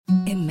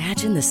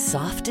Imagine the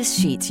softest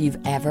sheets you've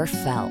ever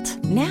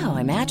felt. Now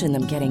imagine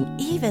them getting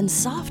even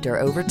softer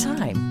over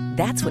time.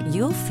 That's what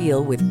you'll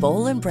feel with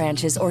Boll &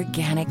 Branch's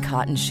organic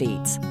cotton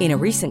sheets. In a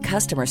recent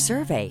customer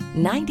survey,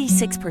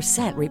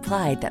 96%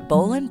 replied that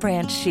Boll &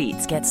 Branch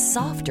sheets get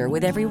softer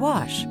with every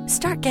wash.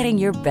 Start getting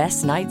your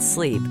best night's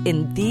sleep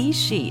in these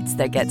sheets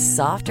that get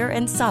softer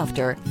and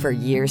softer for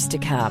years to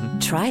come.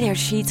 Try their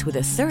sheets with a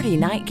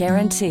 30-night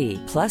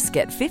guarantee. Plus,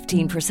 get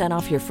 15%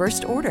 off your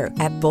first order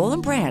at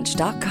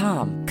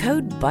bollandbranch.com.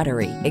 Code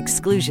BUTTERY.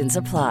 Exclusions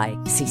apply.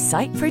 See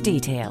site for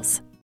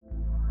details.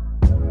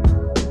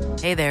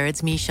 Hey there,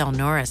 it's Michelle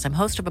Norris. I'm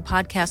host of a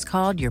podcast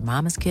called Your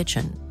Mama's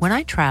Kitchen. When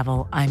I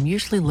travel, I'm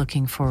usually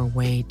looking for a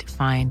way to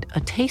find a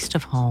taste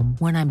of home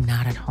when I'm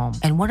not at home.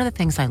 And one of the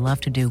things I love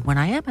to do when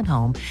I am at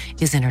home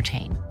is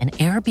entertain. And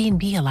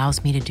Airbnb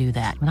allows me to do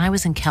that. When I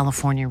was in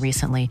California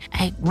recently,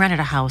 I rented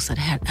a house that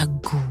had a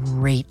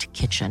great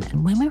kitchen.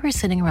 And when we were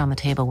sitting around the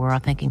table, we were all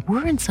thinking,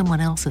 we're in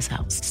someone else's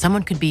house.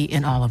 Someone could be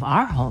in all of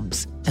our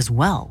homes as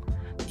well.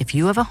 If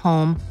you have a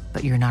home,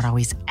 but you're not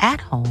always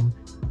at home,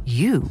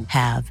 you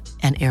have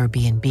an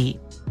Airbnb.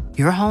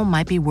 Your home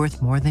might be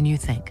worth more than you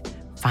think.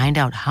 Find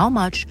out how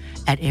much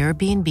at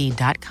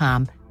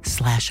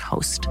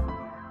airbnb.com/host.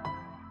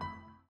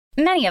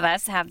 Many of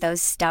us have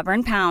those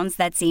stubborn pounds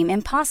that seem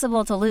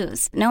impossible to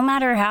lose, no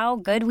matter how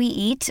good we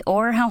eat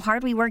or how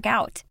hard we work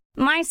out.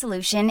 My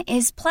solution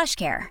is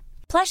PlushCare.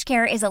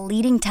 PlushCare is a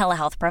leading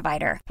telehealth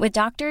provider with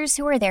doctors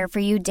who are there for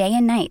you day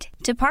and night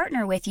to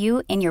partner with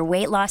you in your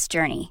weight loss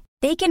journey.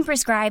 They can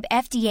prescribe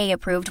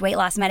FDA-approved weight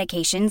loss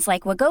medications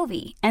like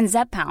Wegovy and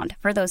Zepbound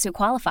for those who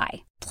qualify.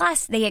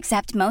 Plus, they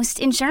accept most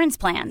insurance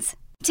plans.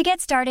 To get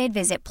started,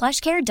 visit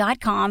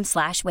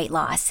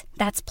plushcare.com/weightloss.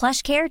 That's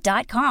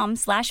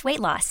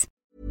plushcare.com/weightloss.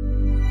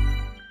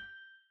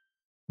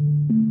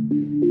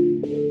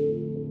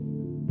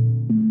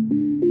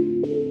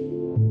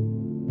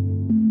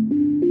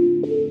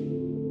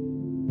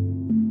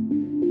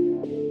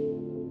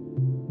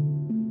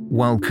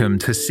 Welcome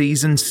to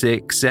Season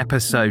 6,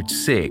 Episode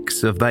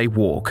 6 of They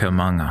Walk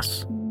Among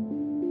Us,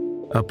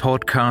 a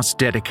podcast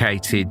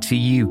dedicated to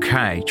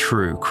UK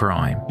true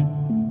crime.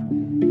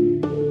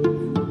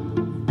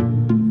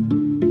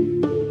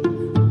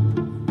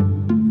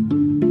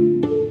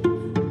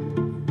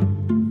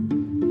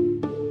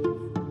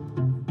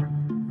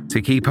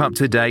 To keep up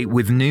to date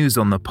with news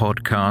on the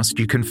podcast,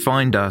 you can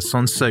find us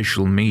on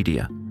social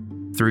media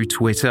through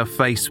Twitter,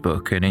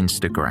 Facebook, and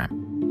Instagram.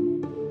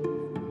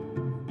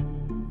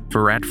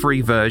 For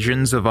ad-free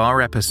versions of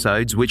our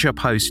episodes, which are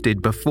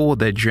posted before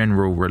their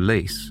general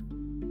release,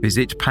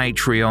 visit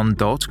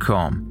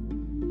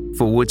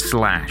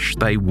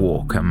patreon.com/They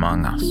Walk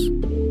Among Us.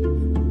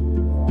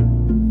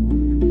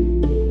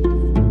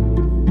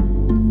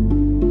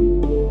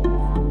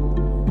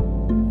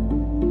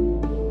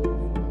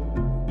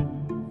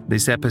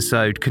 This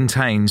episode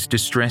contains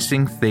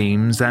distressing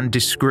themes and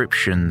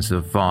descriptions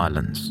of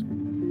violence.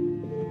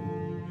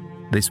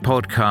 This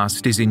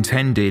podcast is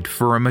intended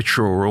for a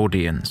mature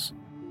audience.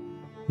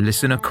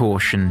 Listener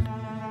caution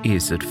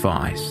is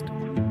advised.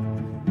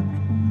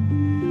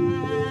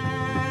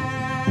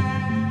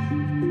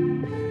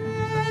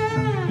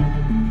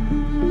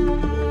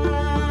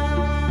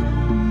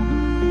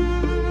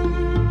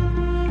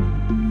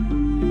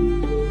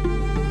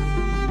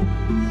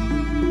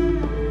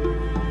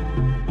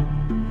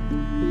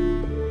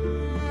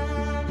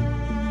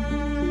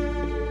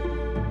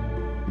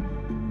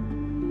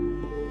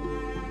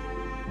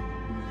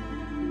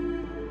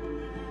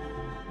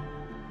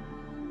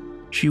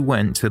 She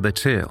went to the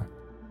till.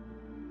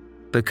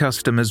 The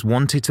customers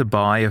wanted to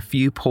buy a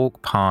few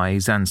pork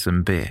pies and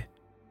some beer.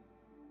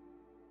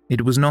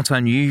 It was not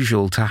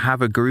unusual to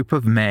have a group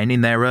of men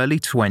in their early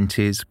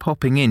 20s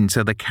popping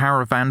into the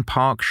caravan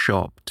park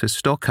shop to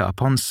stock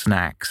up on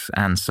snacks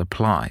and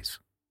supplies.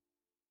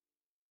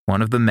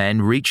 One of the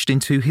men reached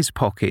into his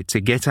pocket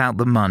to get out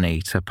the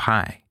money to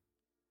pay.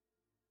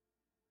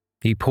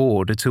 He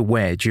poured at a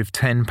wedge of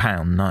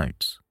 £10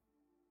 notes.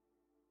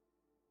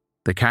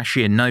 The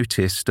cashier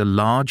noticed a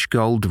large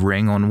gold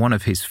ring on one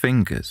of his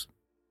fingers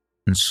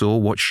and saw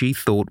what she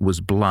thought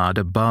was blood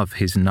above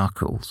his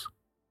knuckles.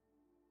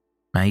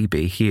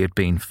 Maybe he had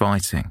been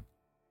fighting.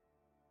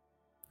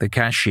 The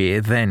cashier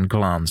then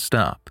glanced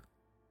up.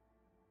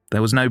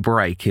 There was no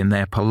break in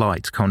their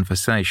polite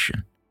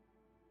conversation.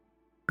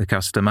 The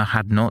customer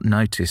had not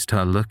noticed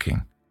her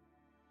looking,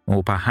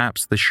 or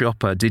perhaps the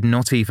shopper did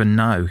not even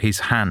know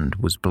his hand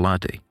was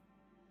bloody.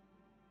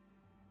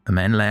 The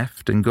men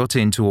left and got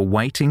into a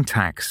waiting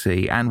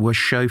taxi and were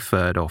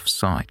chauffeured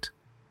off-site.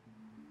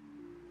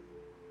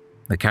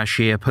 The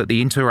cashier put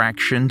the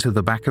interaction to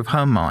the back of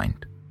her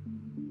mind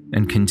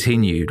and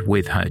continued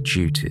with her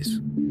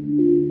duties.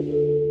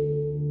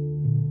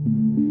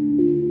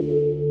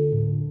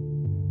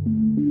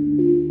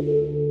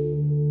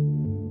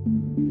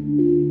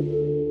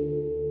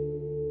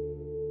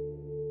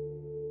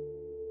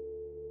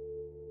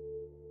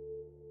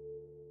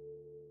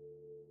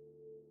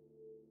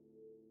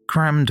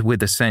 Crammed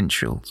with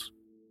essentials,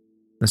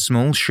 The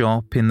small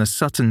shop in the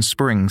Sutton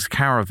Springs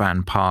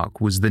Caravan Park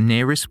was the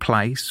nearest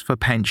place for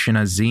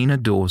pensioner Zena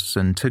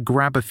Dawson to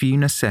grab a few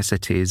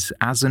necessities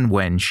as and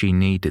when she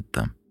needed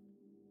them.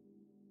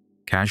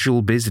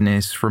 Casual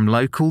business from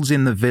locals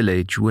in the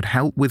village would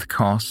help with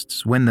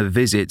costs when the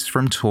visits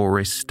from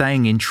tourists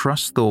staying in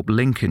Trusthorpe,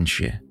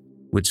 Lincolnshire,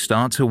 would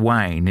start to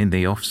wane in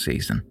the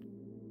off-season.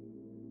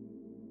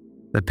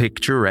 The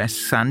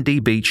picturesque sandy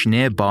beach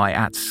nearby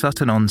at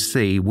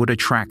Sutton-on-Sea would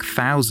attract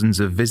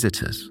thousands of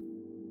visitors,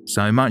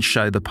 so much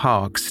so the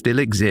park still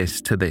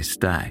exists to this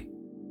day.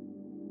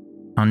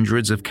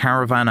 Hundreds of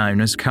caravan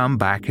owners come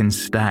back and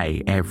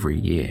stay every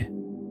year.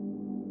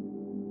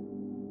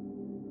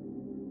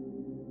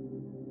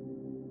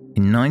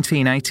 In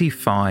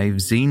 1985,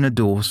 Zena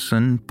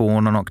Dawson,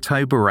 born on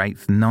October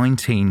 8,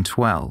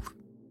 1912,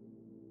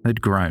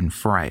 had grown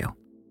frail.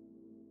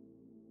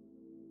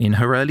 In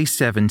her early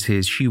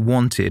 70s, she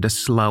wanted a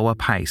slower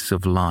pace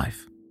of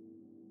life.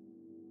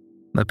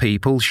 The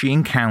people she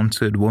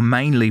encountered were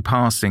mainly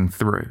passing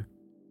through,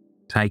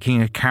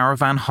 taking a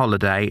caravan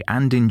holiday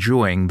and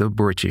enjoying the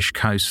British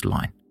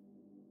coastline.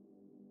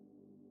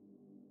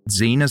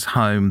 Zena's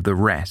home, The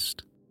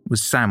Rest,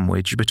 was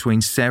sandwiched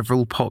between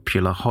several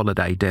popular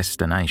holiday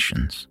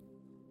destinations.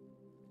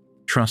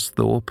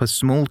 Trusthorpe, a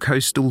small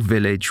coastal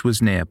village,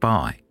 was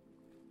nearby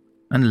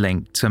and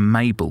linked to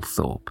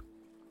Mablethorpe,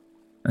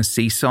 a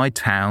seaside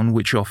town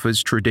which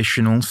offers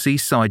traditional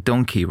seaside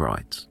donkey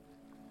rides,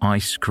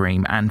 ice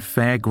cream and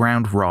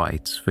fairground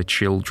rides for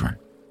children.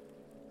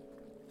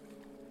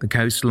 The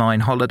coastline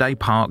holiday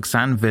parks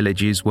and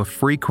villages were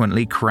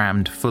frequently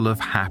crammed full of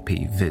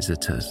happy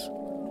visitors.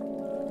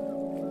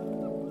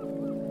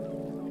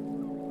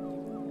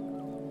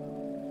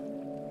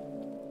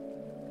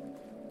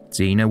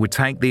 Zena would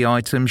take the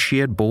items she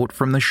had bought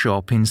from the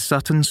shop in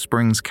Sutton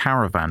Springs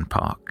Caravan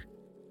Park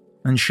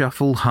and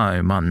shuffle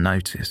home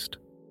unnoticed.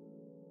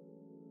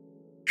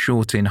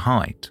 Short in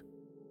height,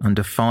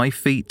 under 5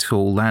 feet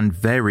tall and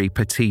very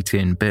petite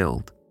in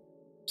build,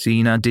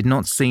 Zena did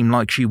not seem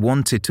like she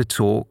wanted to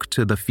talk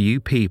to the few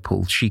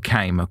people she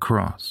came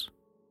across.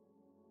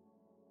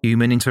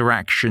 Human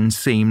interaction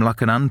seemed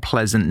like an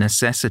unpleasant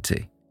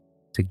necessity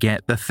to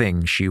get the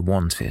thing she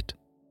wanted.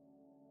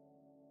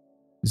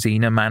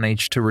 Zena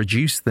managed to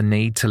reduce the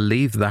need to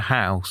leave the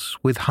house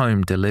with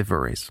home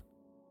deliveries.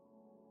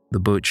 The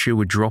butcher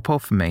would drop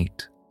off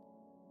meat,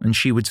 and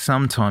she would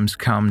sometimes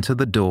come to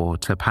the door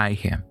to pay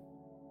him.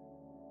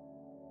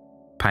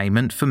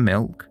 Payment for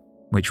milk,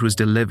 which was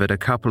delivered a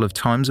couple of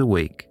times a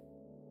week,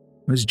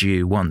 was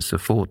due once a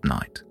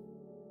fortnight.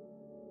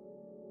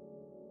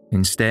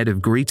 Instead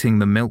of greeting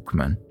the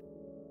milkman,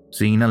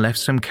 Zena left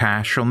some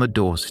cash on the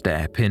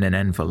doorstep in an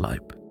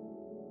envelope.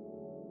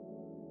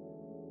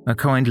 A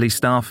kindly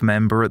staff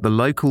member at the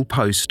local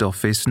post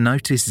office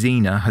noticed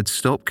Zena had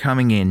stopped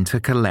coming in to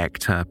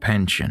collect her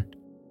pension.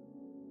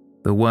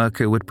 The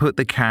worker would put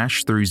the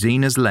cash through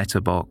Zena's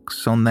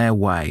letterbox on their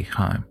way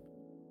home.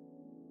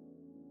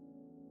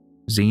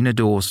 Zena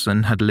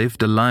Dawson had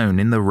lived alone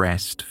in The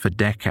Rest for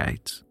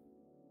decades.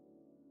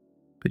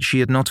 But she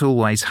had not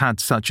always had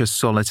such a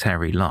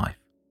solitary life.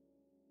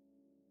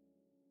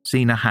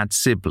 Zena had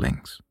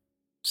siblings,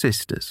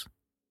 sisters.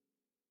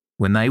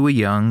 When they were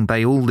young,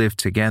 they all lived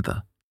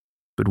together.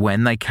 But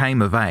when they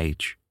came of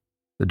age,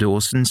 the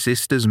Dawson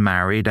sisters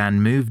married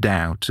and moved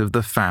out of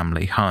the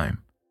family home.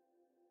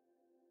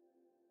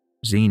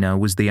 Zena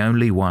was the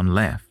only one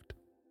left.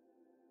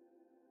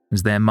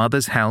 As their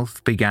mother's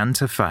health began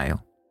to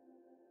fail,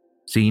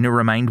 Zena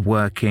remained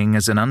working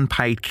as an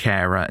unpaid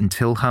carer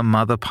until her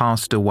mother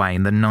passed away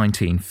in the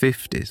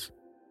 1950s,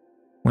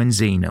 when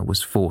Zena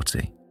was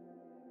 40.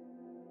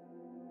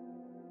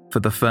 For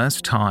the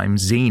first time,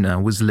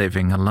 Zena was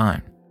living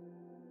alone.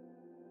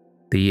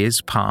 The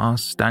years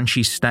passed and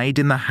she stayed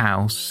in the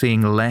house,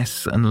 seeing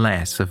less and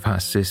less of her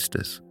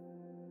sisters.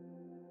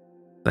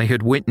 They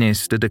had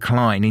witnessed a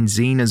decline in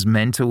Zena's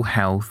mental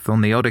health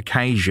on the odd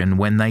occasion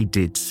when they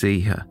did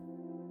see her.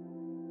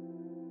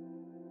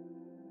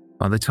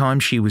 By the time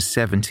she was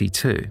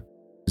 72,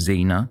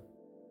 Zena,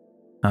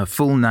 her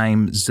full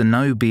name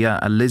Zenobia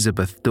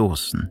Elizabeth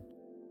Dawson,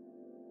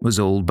 was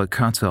all but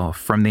cut off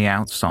from the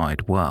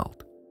outside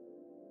world.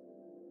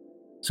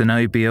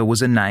 Zenobia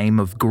was a name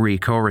of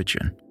Greek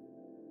origin,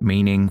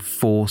 meaning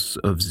force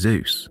of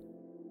Zeus,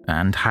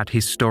 and had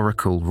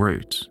historical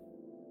roots.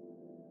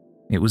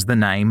 It was the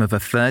name of a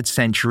 3rd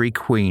century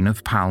queen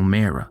of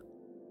Palmyra.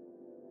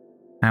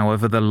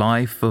 However, the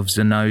life of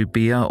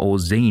Zenobia, or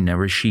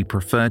Zena as she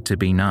preferred to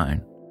be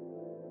known,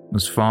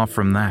 was far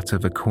from that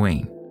of a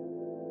queen.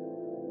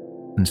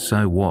 And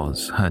so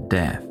was her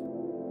death.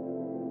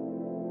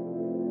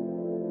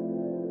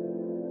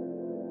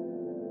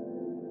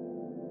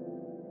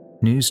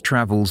 News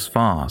travels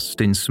fast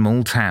in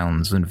small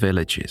towns and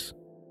villages.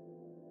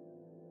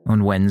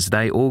 On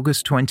Wednesday,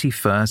 August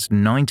 21st,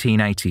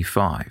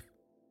 1985,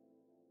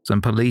 some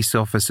police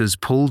officers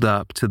pulled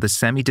up to the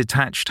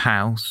semi-detached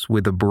house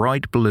with a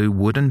bright blue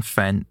wooden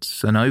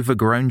fence and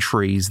overgrown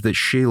trees that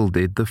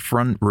shielded the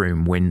front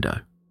room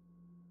window.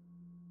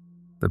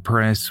 The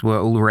press were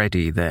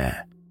already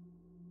there,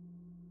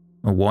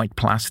 A white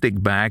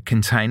plastic bag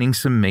containing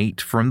some meat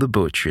from the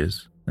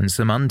butcher's and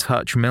some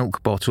untouched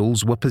milk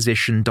bottles were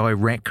positioned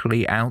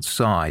directly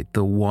outside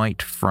the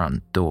white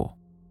front door.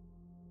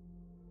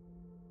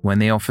 When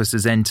the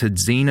officers entered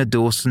Zena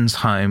Dawson's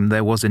home,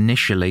 there was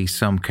initially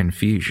some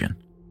confusion.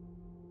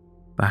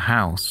 The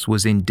house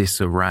was in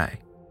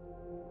disarray.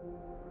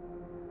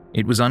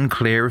 It was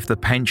unclear if the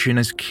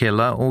pensioner's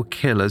killer or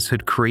killers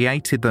had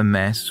created the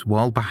mess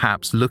while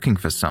perhaps looking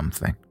for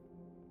something,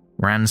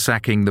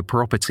 ransacking the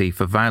property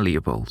for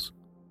valuables.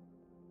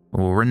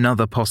 Or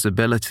another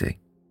possibility.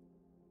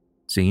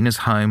 Zena's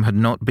home had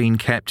not been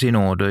kept in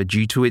order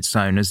due to its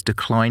owner's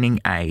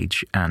declining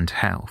age and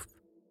health.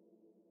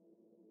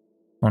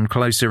 On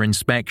closer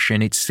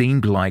inspection, it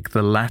seemed like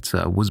the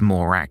latter was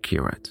more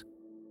accurate.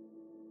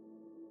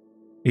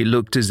 It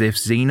looked as if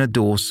Zena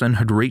Dawson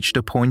had reached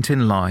a point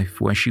in life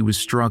where she was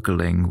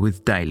struggling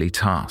with daily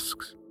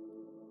tasks.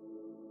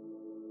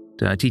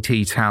 Dirty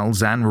tea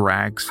towels and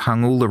rags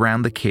hung all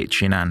around the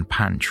kitchen and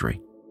pantry.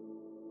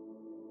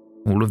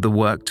 All of the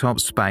worktop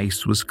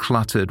space was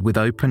cluttered with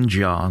open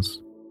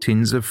jars,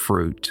 tins of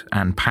fruit,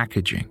 and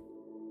packaging.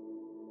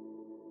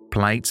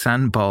 Plates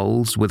and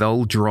bowls with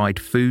old dried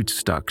food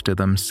stuck to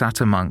them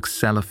sat amongst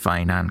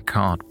cellophane and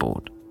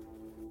cardboard.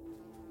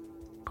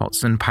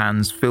 Pots and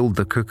pans filled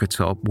the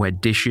cooker-top where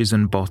dishes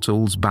and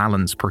bottles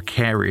balanced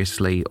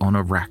precariously on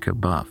a rack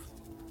above.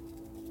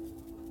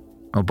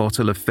 A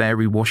bottle of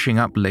fairy washing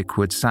up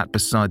liquid sat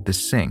beside the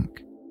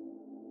sink,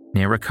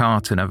 near a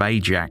carton of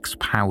Ajax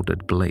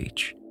powdered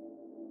bleach.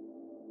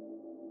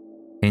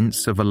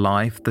 Hints of a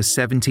life the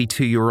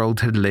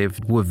 72-year-old had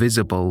lived were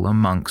visible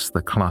amongst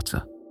the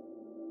clutter.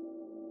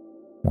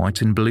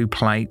 White and blue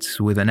plates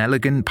with an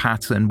elegant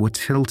pattern were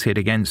tilted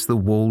against the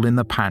wall in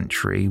the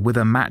pantry with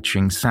a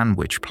matching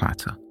sandwich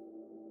platter,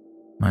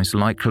 most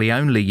likely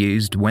only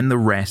used when the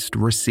rest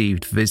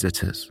received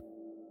visitors.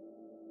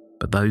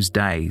 But those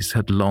days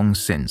had long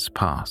since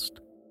passed.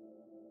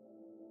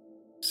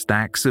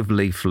 Stacks of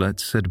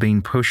leaflets had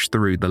been pushed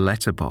through the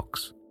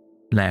letterbox,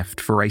 left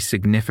for a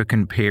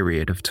significant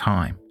period of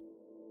time.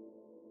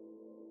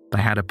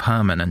 They had a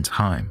permanent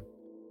home,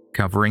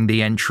 covering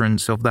the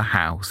entrance of the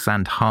house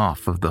and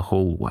half of the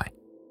hallway.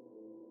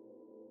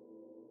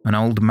 An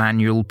old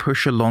manual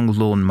push-along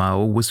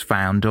lawnmower was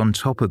found on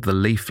top of the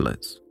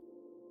leaflets,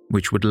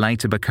 which would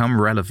later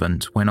become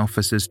relevant when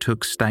officers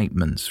took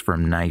statements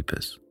from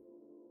neighbours.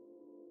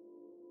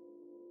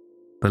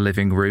 The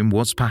living room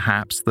was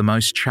perhaps the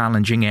most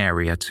challenging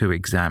area to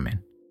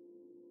examine.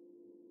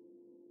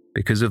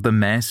 Because of the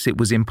mess, it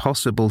was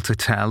impossible to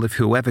tell if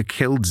whoever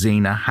killed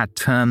Zena had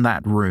turned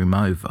that room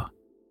over.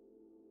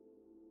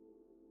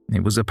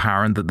 It was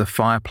apparent that the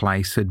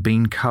fireplace had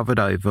been covered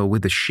over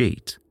with a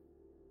sheet,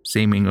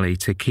 seemingly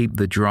to keep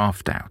the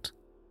draft out,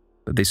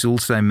 but this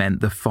also meant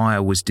the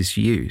fire was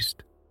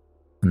disused,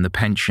 and the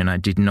pensioner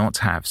did not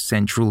have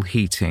central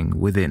heating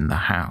within the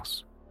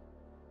house.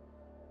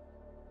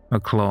 A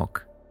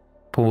clock,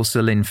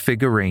 porcelain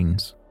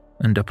figurines,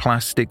 and a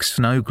plastic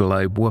snow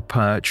globe were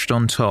perched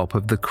on top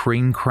of the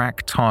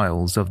cream-cracked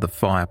tiles of the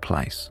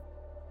fireplace.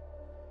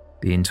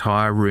 The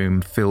entire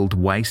room filled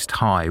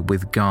waist-high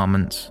with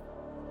garments,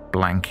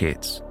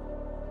 blankets,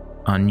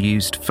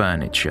 unused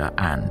furniture,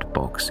 and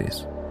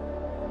boxes.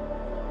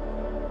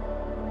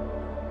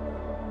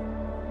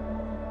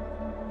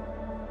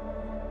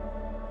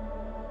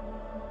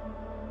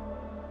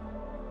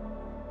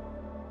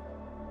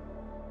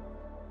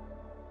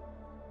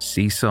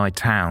 Seaside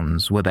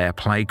towns were their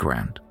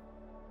playground,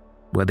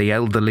 where the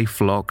elderly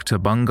flocked to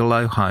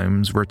bungalow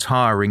homes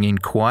retiring in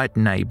quiet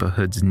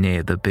neighborhoods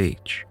near the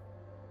beach.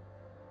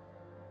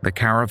 The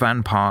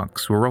caravan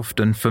parks were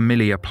often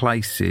familiar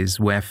places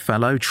where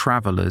fellow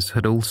travelers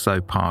had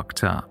also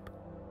parked up.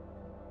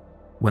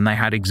 When they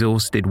had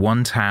exhausted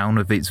one town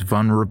of its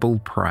vulnerable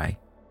prey,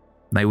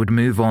 they would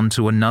move on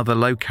to another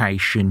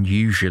location,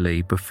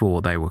 usually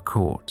before they were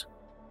caught.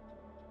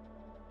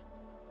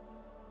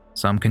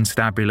 Some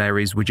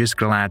constabularies were just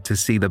glad to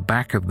see the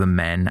back of the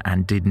men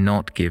and did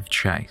not give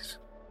chase.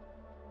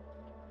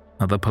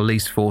 Other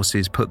police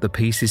forces put the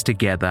pieces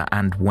together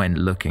and went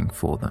looking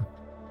for them.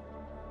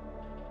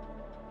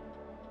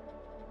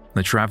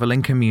 The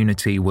travelling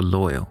community were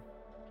loyal,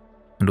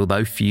 and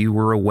although few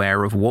were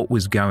aware of what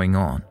was going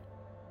on,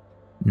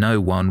 no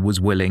one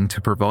was willing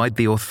to provide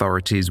the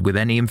authorities with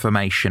any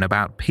information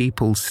about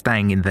people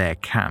staying in their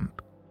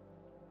camp.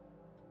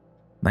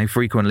 They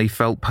frequently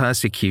felt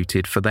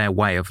persecuted for their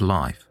way of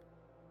life,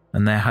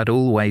 and there had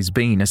always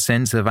been a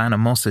sense of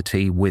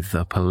animosity with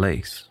the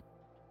police.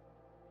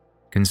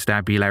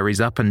 Constabularies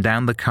up and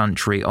down the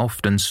country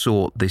often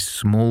sought this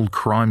small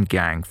crime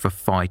gang for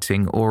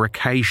fighting or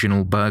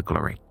occasional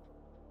burglary,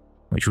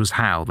 which was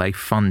how they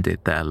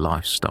funded their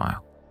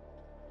lifestyle.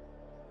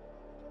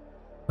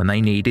 When they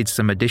needed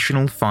some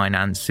additional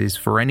finances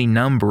for any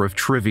number of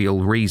trivial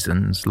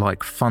reasons,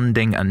 like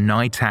funding a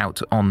night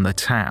out on the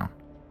town,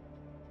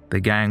 the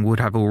gang would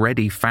have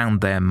already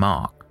found their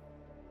mark,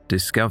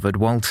 discovered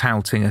while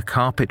touting a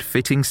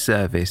carpet-fitting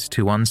service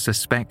to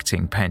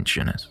unsuspecting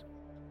pensioners.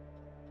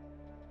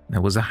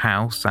 There was a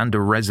house and a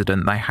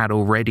resident they had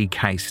already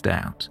cased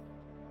out,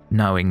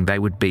 knowing they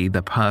would be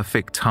the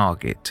perfect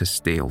target to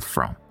steal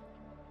from.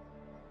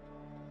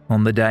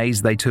 On the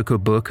days they took a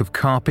book of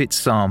carpet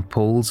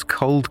samples,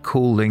 cold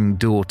calling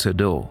door to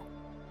door.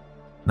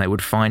 They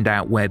would find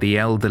out where the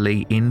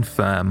elderly,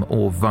 infirm,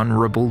 or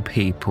vulnerable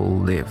people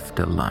lived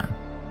alone.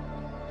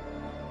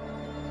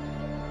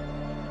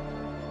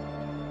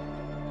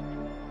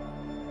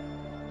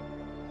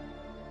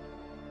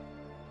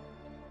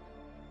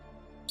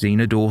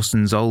 Zena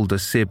Dawson's older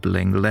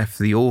sibling left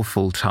the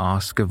awful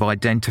task of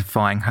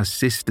identifying her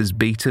sister's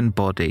beaten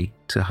body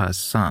to her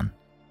son,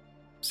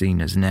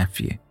 Zena's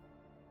nephew.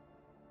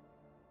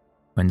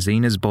 When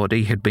Zena's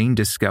body had been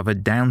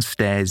discovered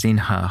downstairs in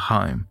her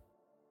home,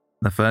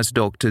 the first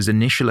doctor's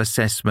initial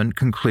assessment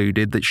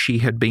concluded that she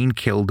had been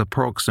killed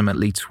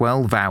approximately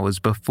 12 hours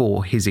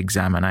before his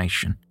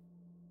examination.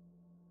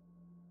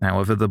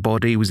 However, the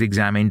body was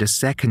examined a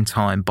second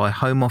time by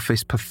Home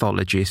Office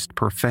pathologist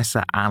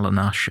Professor Alan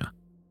Usher.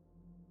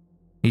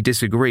 He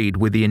disagreed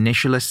with the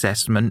initial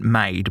assessment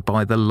made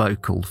by the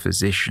local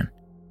physician.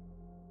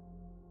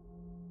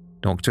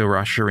 Dr.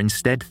 Usher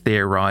instead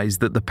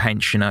theorized that the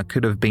pensioner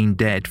could have been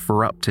dead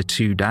for up to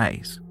 2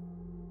 days,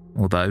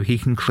 although he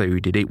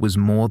concluded it was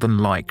more than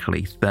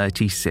likely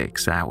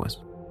 36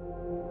 hours.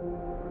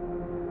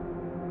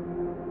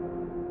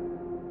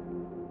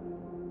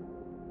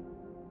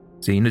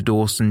 Zena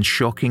Dawson's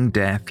shocking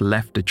death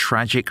left a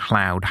tragic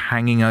cloud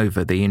hanging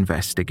over the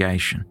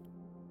investigation.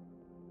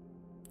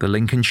 The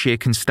Lincolnshire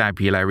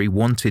Constabulary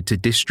wanted to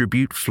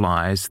distribute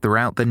flyers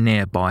throughout the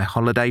nearby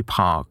holiday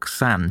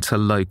parks and to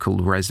local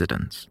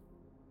residents.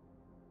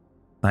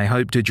 They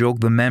hoped to jog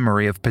the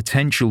memory of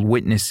potential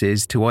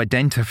witnesses to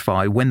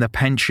identify when the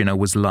pensioner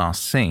was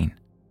last seen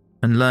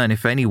and learn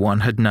if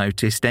anyone had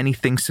noticed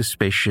anything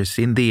suspicious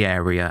in the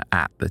area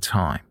at the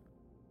time.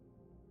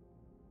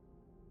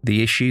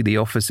 The issue the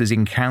officers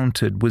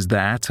encountered was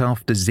that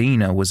after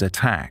Zena was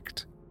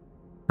attacked,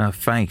 her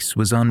face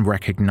was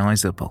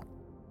unrecognizable.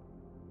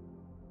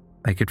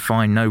 They could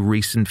find no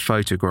recent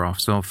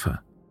photographs of her.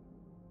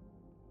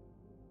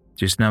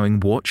 Just knowing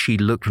what she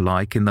looked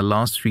like in the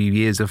last few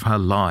years of her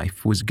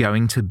life was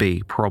going to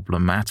be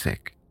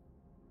problematic.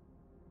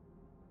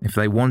 If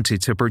they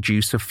wanted to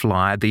produce a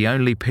flyer, the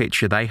only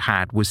picture they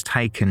had was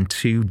taken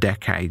 2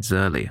 decades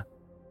earlier.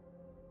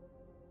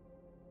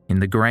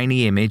 In the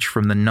grainy image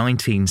from the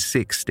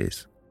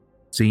 1960s,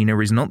 Zena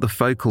is not the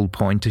focal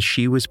point as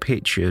she was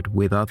pictured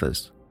with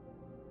others.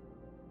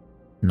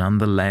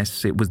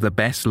 Nonetheless, it was the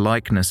best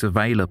likeness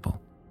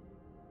available,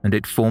 and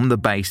it formed the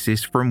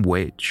basis from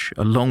which,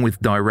 along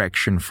with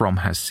direction from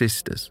her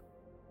sisters,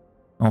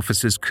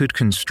 officers could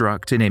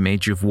construct an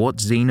image of what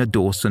Zena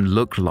Dawson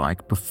looked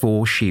like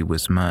before she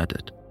was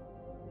murdered.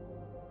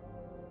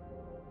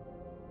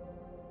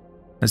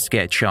 A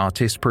sketch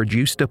artist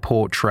produced a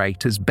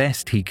portrait as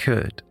best he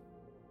could,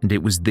 and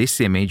it was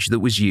this image that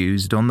was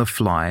used on the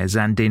flyers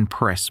and in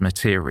press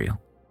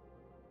material.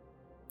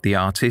 The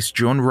artist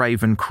John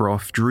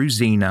Ravencroft drew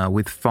Zena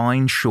with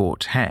fine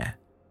short hair,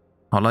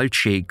 hollow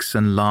cheeks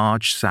and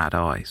large sad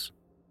eyes.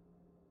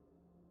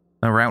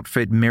 Her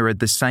outfit mirrored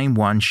the same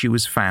one she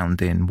was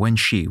found in when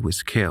she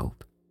was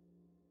killed.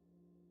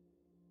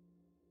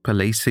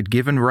 Police had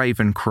given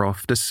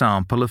Ravencroft a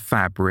sample of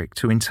fabric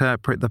to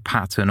interpret the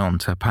pattern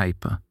onto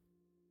paper.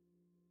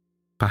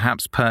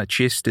 Perhaps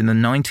purchased in the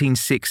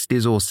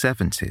 1960s or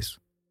 70s,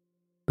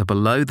 the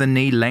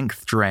below-the-knee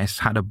length dress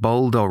had a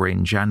bold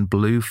orange and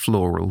blue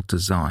floral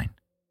design.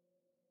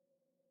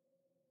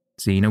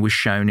 Zena was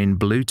shown in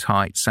blue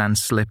tights and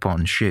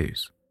slip-on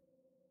shoes.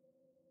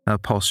 Her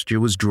posture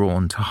was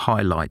drawn to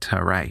highlight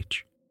her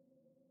age.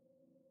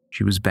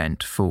 She was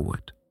bent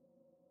forward.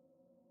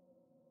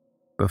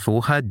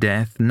 Before her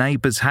death,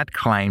 neighbours had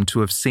claimed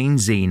to have seen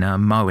Zena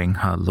mowing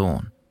her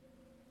lawn.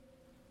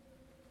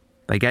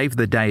 They gave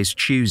the day as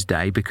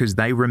Tuesday because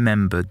they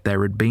remembered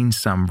there had been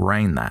some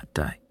rain that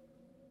day.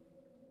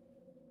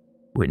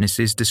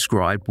 Witnesses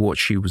described what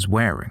she was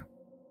wearing,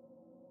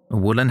 a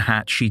woolen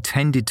hat she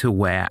tended to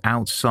wear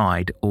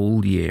outside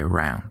all year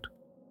round.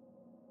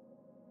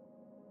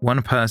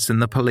 One person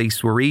the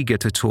police were eager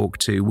to talk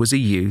to was a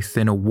youth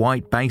in a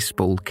white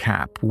baseball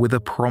cap with a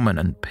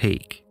prominent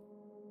peak.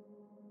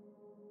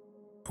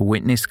 A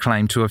witness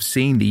claimed to have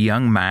seen the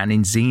young man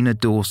in Zena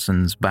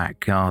Dawson's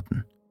back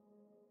garden.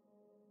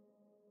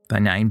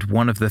 They named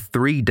one of the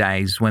 3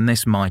 days when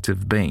this might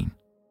have been: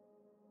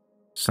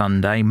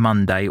 Sunday,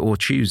 Monday, or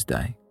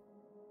Tuesday,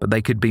 but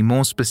they could be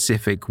more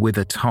specific with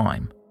a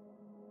time: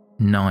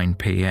 9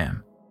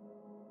 p.m.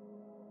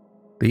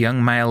 The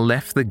young male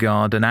left the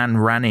garden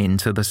and ran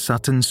into the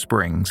Sutton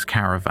Springs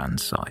caravan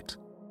site.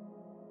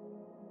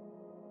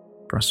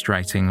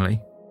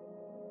 Frustratingly,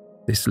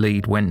 this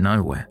lead went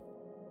nowhere.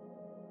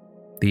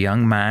 The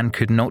young man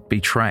could not be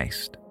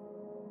traced,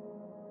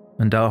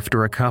 and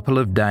after a couple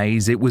of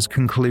days it was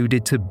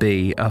concluded to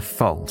be a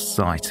false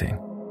sighting.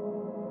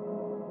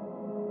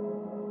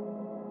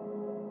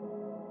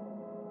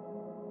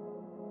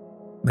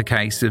 The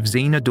case of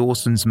Zena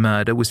Dawson's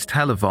murder was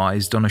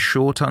televised on a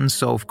short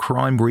unsolved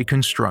crime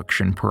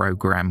reconstruction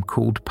program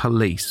called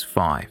Police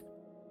 5.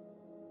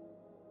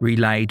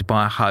 Relayed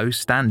by a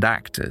host and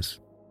actors,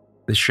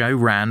 the show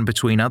ran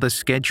between other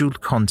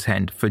scheduled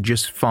content for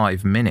just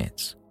 5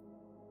 minutes,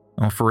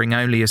 offering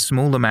only a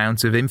small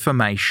amount of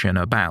information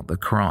about the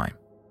crime.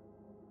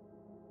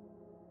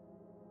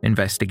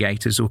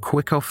 Investigators were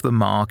quick off the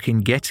mark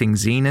in getting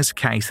Zena's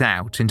case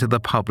out into the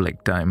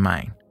public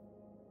domain.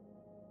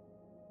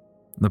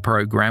 The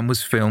program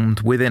was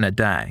filmed within a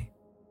day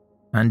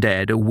and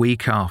aired a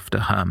week after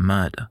her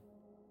murder.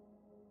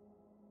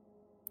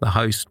 The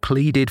host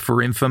pleaded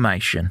for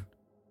information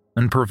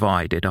and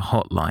provided a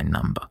hotline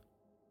number.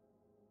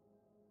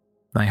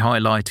 They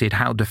highlighted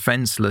how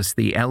defenseless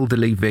the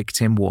elderly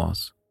victim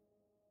was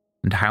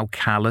and how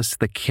callous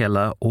the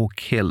killer or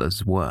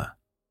killers were.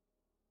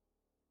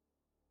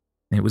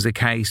 It was a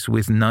case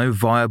with no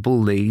viable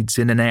leads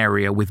in an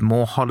area with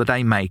more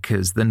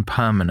holidaymakers than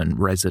permanent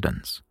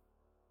residents.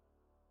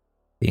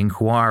 The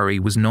inquiry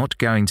was not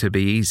going to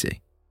be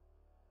easy.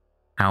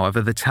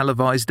 However, the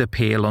televised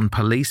appeal on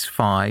Police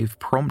 5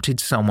 prompted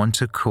someone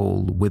to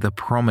call with a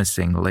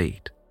promising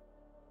lead.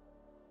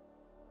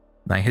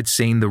 They had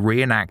seen the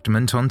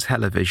reenactment on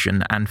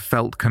television and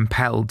felt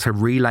compelled to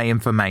relay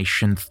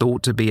information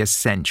thought to be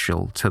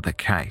essential to the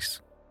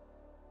case.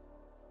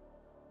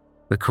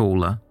 The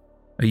caller,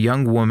 a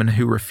young woman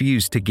who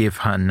refused to give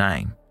her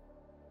name,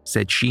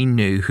 said she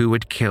knew who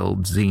had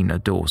killed Zena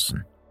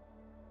Dawson.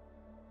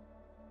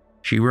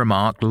 She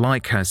remarked,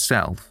 like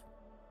herself,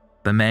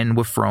 the men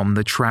were from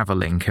the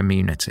travelling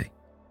community.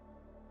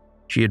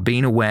 She had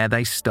been aware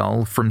they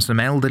stole from some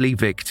elderly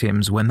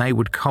victims when they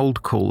would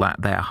cold call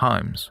at their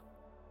homes.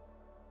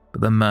 But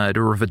the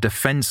murder of a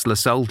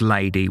defenceless old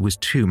lady was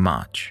too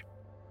much,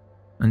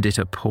 and it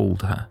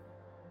appalled her.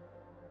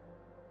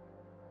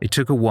 It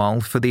took a while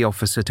for the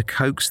officer to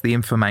coax the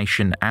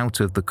information out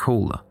of the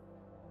caller,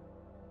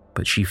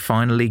 but she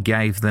finally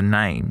gave the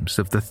names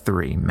of the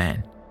 3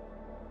 men.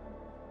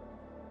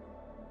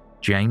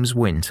 James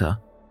Winter,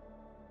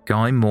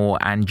 Guy Moore,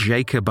 and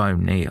Jacob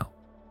O'Neill.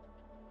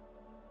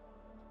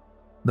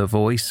 The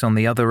voice on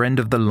the other end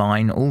of the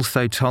line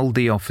also told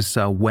the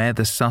officer where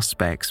the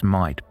suspects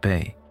might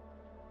be.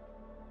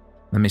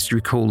 The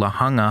mystery caller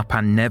hung up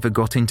and never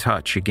got in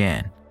touch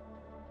again,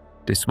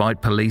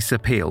 despite police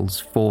appeals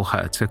for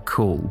her to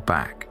call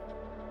back.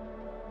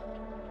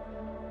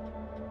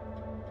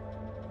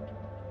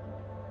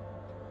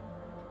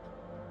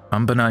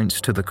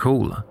 Unbeknownst to the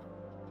caller,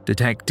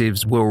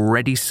 detectives were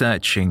already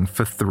searching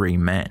for 3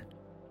 men.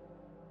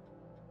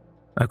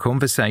 A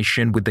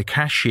conversation with the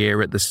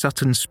cashier at the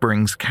Sutton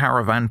Springs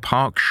Caravan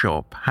Park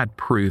shop had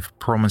proved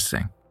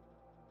promising.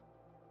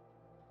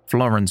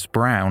 Florence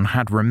Brown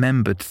had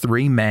remembered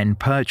 3 men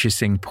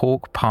purchasing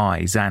pork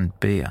pies and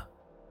beer.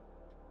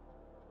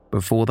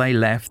 Before they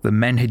left, the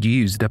men had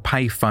used a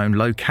payphone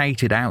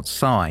located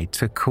outside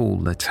to call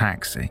the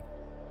taxi.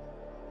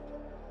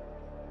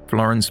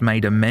 Florence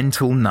made a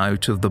mental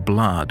note of the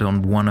blood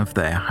on one of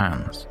their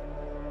hands.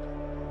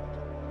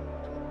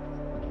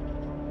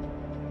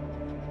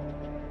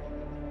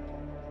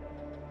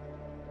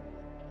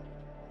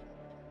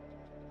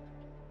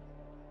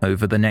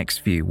 Over the next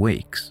few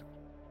weeks,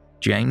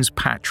 James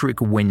Patrick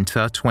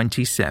Winter,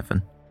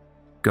 27,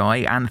 Guy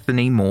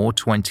Anthony Moore,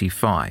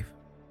 25,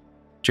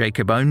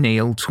 Jacob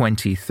O'Neill,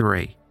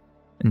 23,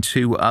 and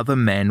 2 other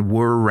men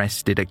were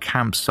arrested at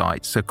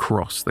campsites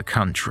across the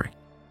country.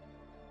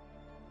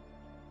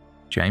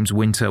 James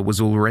Winter was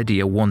already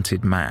a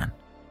wanted man.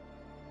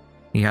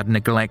 He had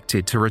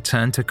neglected to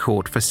return to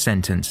court for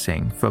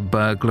sentencing for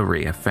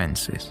burglary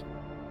offences.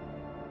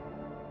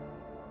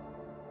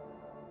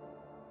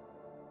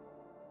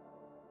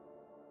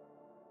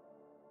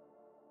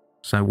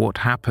 So what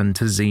happened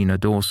to Zena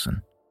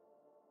Dawson?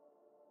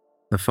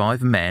 The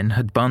 5 men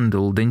had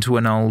bundled into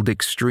an old,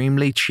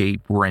 extremely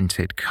cheap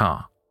rented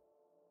car.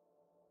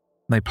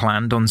 They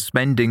planned on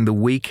spending the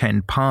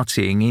weekend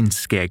partying in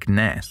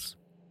Skegness.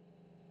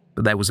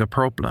 But there was a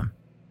problem.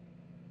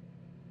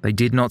 They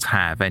did not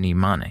have any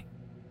money.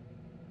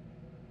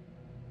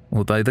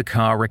 Although the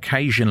car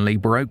occasionally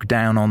broke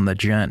down on the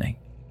journey,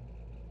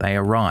 they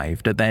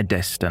arrived at their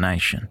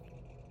destination.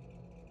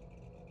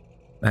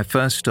 Their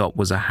first stop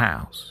was a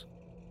house,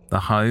 the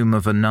home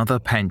of another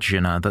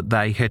pensioner that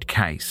they had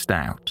cased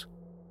out.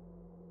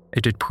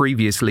 It had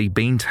previously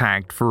been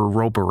tagged for a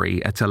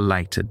robbery at a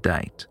later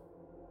date.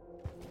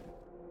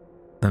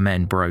 The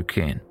men broke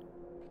in.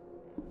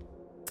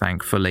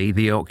 Thankfully,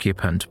 the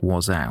occupant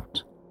was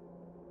out.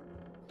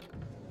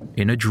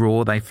 In a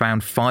drawer, they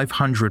found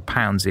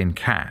 £500 in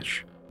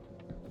cash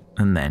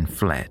and then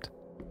fled.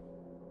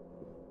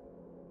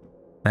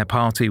 Their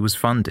party was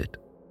funded,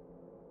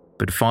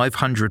 but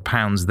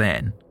 £500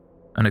 then,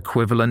 an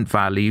equivalent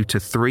value to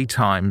 3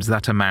 times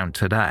that amount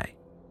today,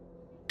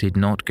 did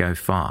not go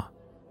far.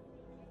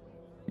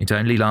 It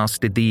only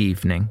lasted the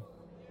evening,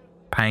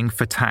 paying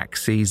for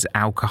taxis,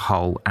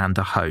 alcohol, and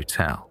a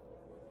hotel.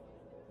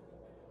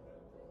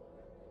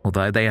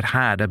 Although they had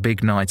had a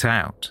big night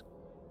out,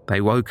 They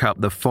woke up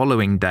the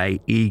following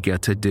day eager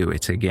to do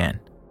it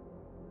again.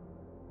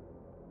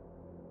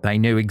 They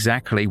knew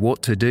exactly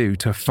what to do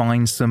to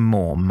find some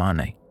more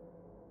money.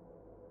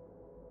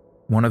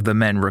 One of the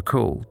men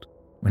recalled,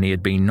 when he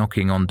had been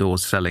knocking on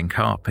doors selling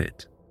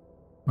carpet,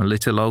 a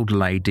little old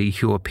lady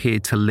who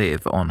appeared to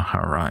live on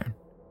her own.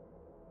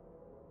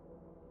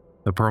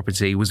 The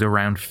property was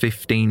around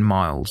 15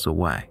 miles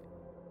away.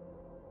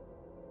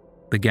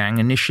 The gang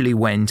initially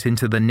went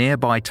into the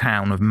nearby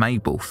town of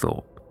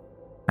Mablethorpe,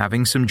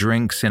 having some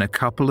drinks in a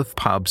couple of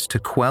pubs to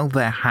quell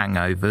their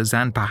hangovers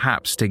and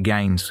perhaps to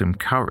gain some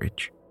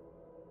courage,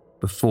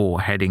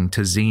 before heading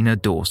to Zena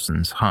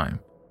Dawson's home.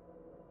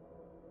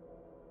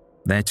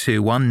 Their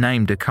two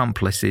unnamed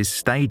accomplices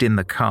stayed in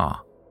the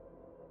car,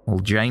 while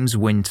James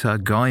Winter,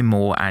 Guy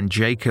Moore and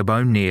Jacob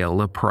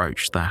O'Neill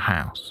approached the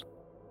house.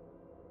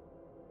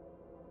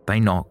 They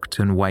knocked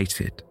and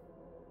waited,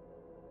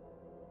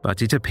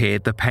 but it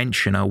appeared the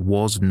pensioner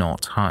was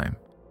not home.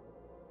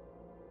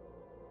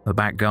 The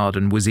back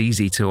garden was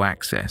easy to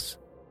access.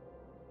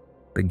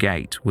 The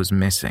gate was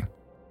missing.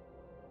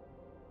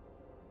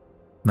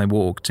 They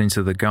walked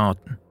into the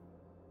garden.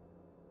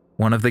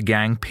 One of the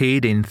gang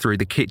peered in through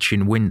the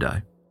kitchen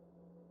window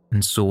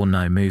and saw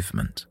no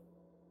movement.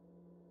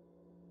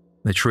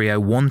 The trio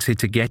wanted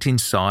to get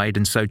inside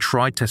and so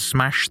tried to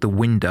smash the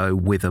window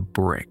with a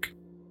brick.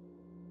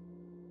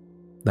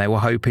 They were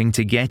hoping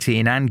to get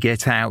in and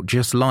get out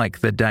just like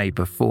the day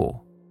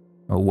before,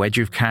 a wedge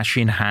of cash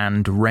in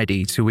hand,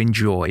 ready to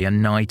enjoy a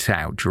night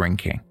out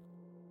drinking.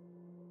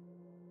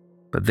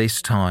 But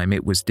this time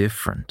it was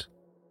different.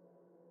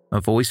 A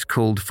voice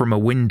called from a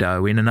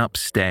window in an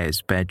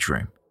upstairs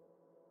bedroom.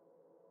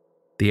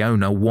 The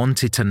owner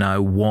wanted to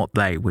know what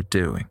they were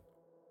doing.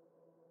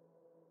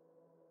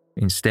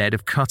 Instead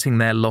of cutting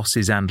their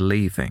losses and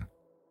leaving,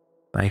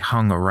 they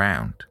hung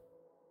around,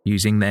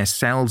 using their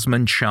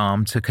salesman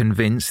charm to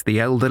convince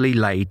the elderly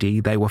lady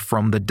they were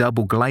from the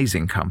double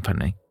glazing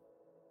company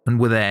and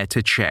were there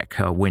to check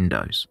her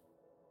windows.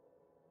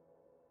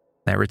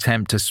 Their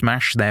attempt to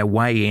smash their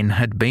way in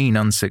had been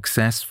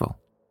unsuccessful.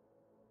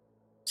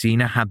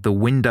 Zena had the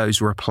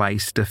windows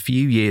replaced a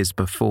few years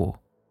before.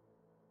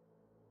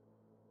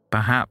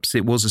 Perhaps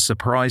it was a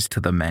surprise to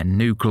the men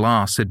new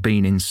glass had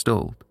been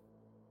installed,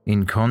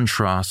 in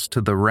contrast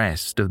to the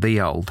rest of the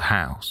old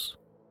house.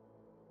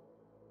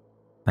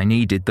 They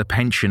needed the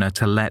pensioner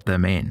to let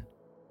them in,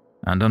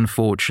 and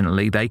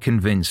unfortunately they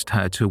convinced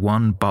her to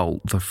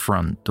unbolt the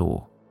front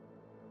door.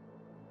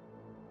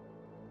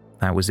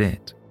 That was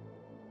it.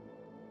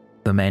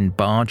 The men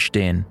barged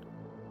in,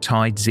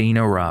 tied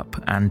Zena up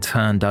and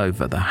turned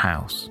over the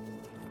house.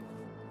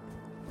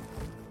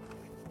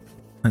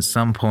 At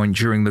some point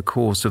during the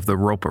course of the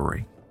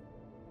robbery,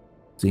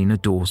 Zena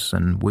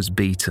Dawson was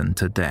beaten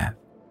to death.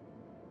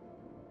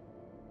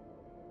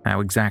 How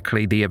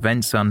exactly the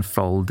events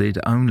unfolded,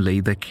 only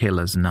the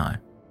killers know.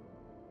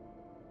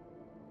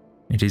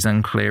 It is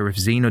unclear if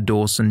Zena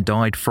Dawson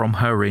died from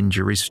her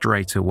injuries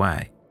straight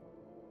away,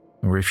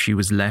 or if she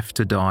was left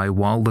to die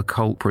while the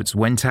culprits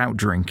went out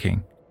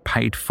drinking,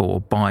 paid for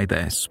by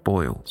their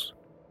spoils.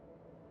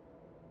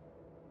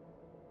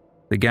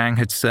 The gang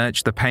had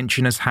searched the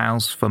pensioner's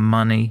house for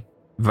money,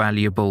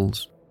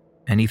 valuables,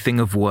 anything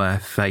of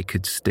worth they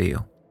could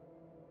steal.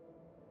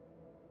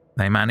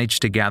 They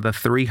managed to gather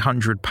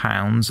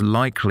 £300,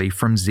 likely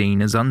from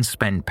Zena's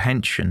unspent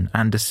pension,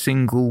 and a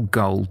single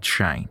gold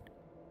chain.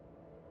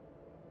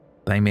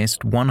 They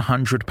missed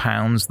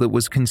 £100 that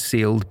was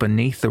concealed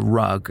beneath a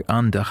rug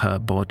under her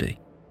body.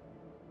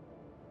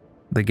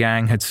 The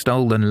gang had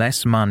stolen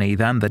less money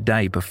than the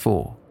day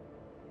before,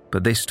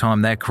 but this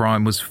time their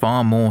crime was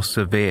far more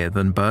severe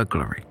than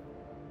burglary.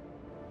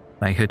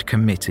 They had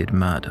committed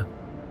murder.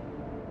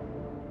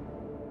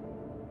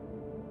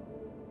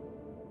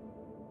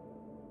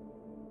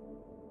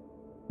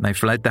 They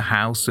fled the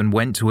house and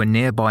went to a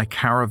nearby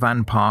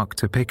caravan park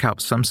to pick up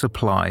some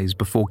supplies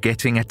before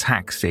getting a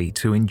taxi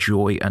to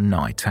enjoy a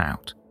night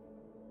out.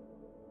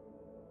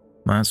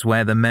 That's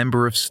where the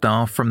member of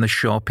staff from the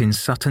shop in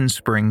Sutton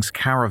Springs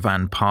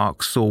Caravan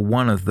Park saw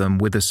one of them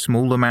with a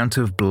small amount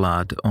of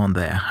blood on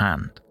their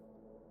hand.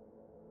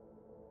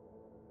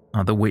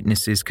 Other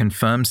witnesses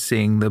confirmed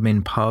seeing them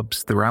in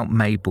pubs throughout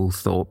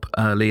Mablethorpe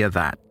earlier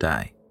that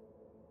day.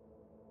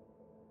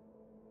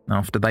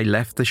 After they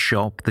left the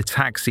shop, the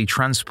taxi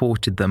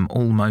transported them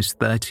almost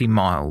 30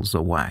 miles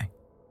away.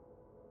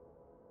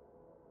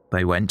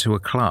 They went to a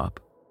club,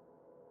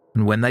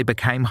 and when they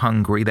became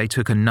hungry, they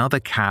took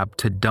another cab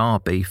to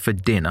Derby for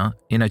dinner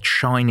in a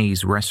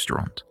Chinese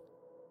restaurant.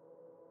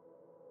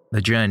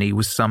 The journey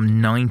was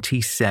some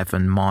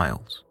 97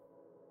 miles.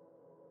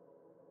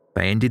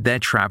 They ended their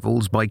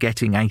travels by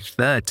getting a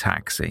third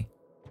taxi,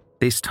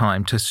 this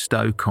time to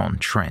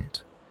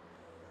Stoke-on-Trent.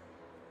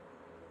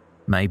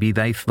 Maybe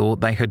they thought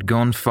they had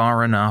gone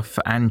far enough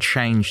and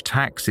changed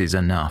taxis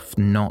enough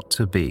not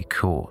to be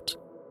caught.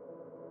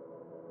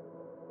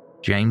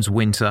 James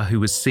Winter, who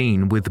was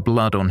seen with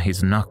blood on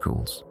his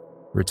knuckles,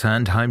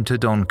 returned home to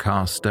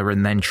Doncaster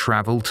and then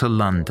travelled to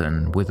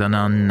London with an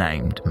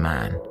unnamed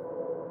man.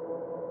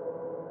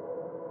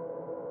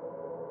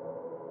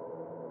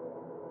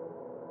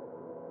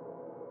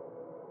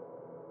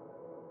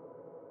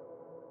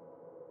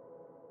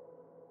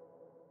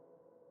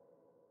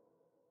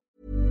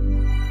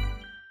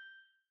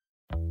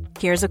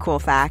 Here's a cool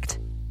fact.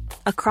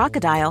 A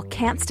crocodile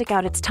can't stick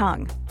out its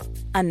tongue.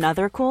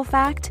 Another cool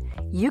fact,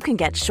 you can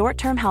get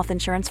short-term health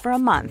insurance for a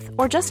month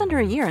or just under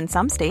a year in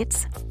some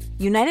states.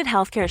 United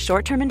Healthcare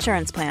short-term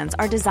insurance plans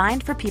are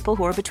designed for people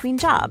who are between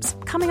jobs,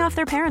 coming off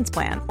their parents'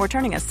 plan, or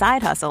turning a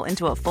side hustle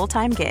into a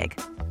full-time gig.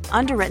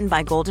 Underwritten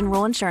by Golden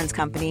Rule Insurance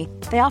Company,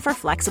 they offer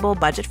flexible,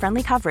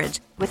 budget-friendly coverage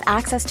with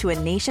access to a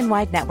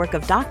nationwide network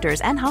of doctors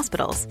and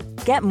hospitals.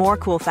 Get more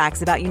cool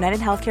facts about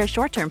United Healthcare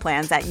short-term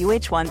plans at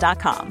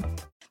uh1.com.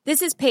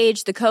 This is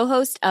Paige, the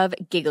co-host of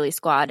Giggly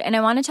Squad, and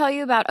I want to tell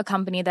you about a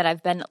company that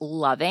I've been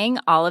loving,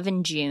 Olive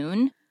 &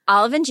 June.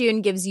 Olive &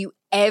 June gives you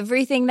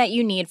everything that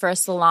you need for a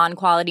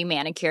salon-quality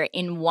manicure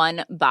in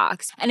one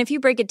box. And if you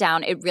break it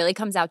down, it really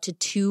comes out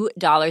to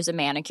 $2 a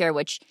manicure,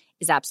 which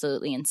is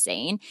absolutely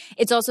insane.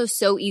 It's also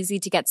so easy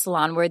to get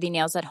salon-worthy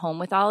nails at home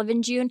with Olive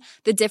 & June.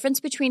 The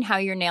difference between how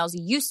your nails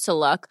used to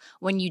look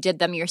when you did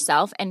them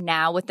yourself and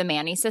now with the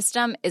Mani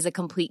system is a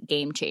complete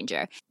game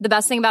changer. The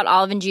best thing about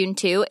Olive & June,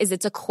 too, is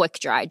it's a quick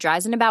dry.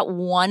 Dries in about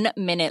 1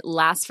 minute,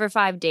 lasts for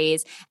 5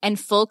 days, and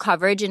full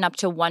coverage in up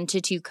to 1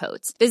 to 2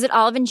 coats. Visit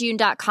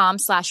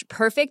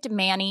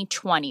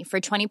oliveandjune.com/perfectmani20 for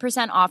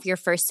 20% off your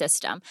first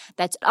system.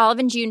 That's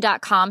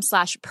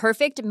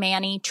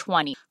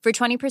oliveandjune.com/perfectmani20 for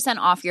 20%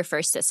 off your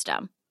first system.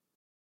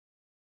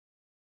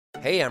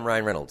 Hey, I'm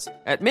Ryan Reynolds.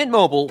 At Mint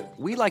Mobile,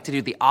 we like to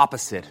do the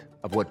opposite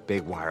of what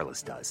Big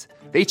Wireless does.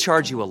 They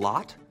charge you a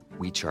lot,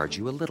 we charge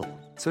you a little.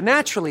 So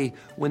naturally,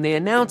 when they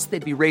announced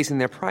they'd be raising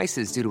their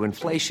prices due to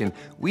inflation,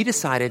 we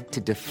decided to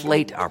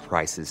deflate our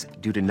prices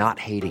due to not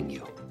hating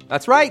you.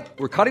 That's right.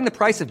 We're cutting the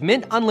price of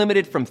Mint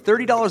Unlimited from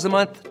 $30 a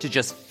month to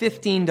just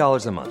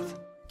 $15 a month.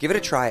 Give it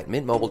a try at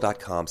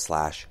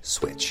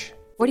mintmobile.com/switch.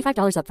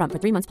 $45 up front for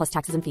 3 months plus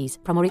taxes and fees.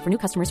 Promo rate for new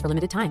customers for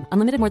limited time.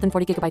 Unlimited more than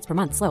 40 gigabytes per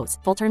month. Slows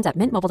full terms at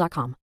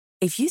mintmobile.com.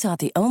 If you thought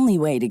the only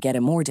way to get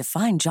a more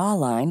defined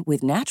jawline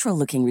with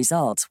natural-looking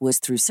results was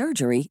through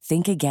surgery,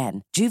 think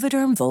again.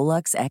 Juvederm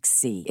Volux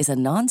XC is a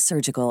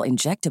non-surgical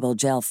injectable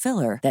gel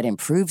filler that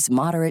improves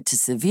moderate to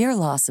severe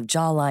loss of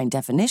jawline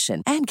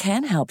definition and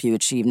can help you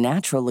achieve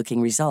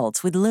natural-looking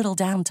results with little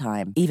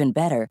downtime. Even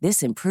better,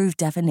 this improved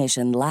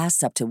definition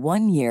lasts up to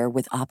 1 year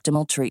with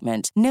optimal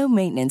treatment. No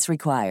maintenance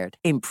required.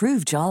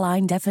 Improve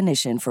jawline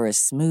definition for a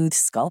smooth,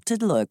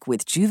 sculpted look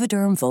with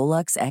Juvederm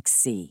Volux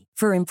XC.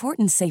 For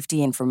important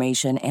safety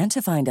information and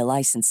to find a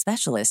licensed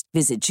specialist,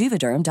 visit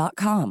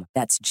Juvederm.com.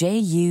 That's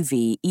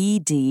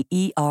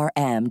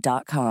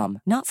JUVEDERM.com.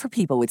 Not for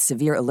people with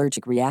severe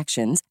allergic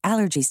reactions,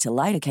 allergies to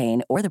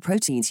lidocaine, or the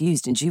proteins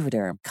used in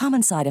Juvederm.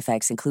 Common side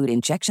effects include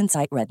injection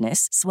site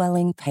redness,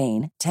 swelling,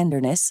 pain,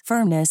 tenderness,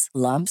 firmness,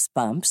 lumps,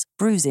 bumps,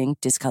 bruising,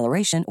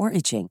 discoloration, or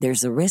itching.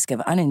 There's a risk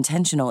of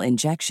unintentional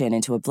injection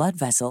into a blood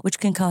vessel, which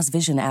can cause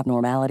vision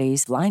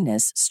abnormalities,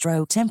 blindness,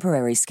 stroke,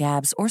 temporary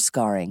scabs, or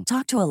scarring.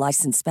 Talk to a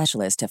licensed specialist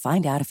to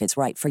find out if it's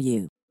right for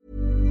you.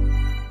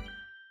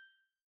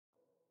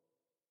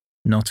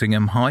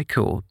 Nottingham High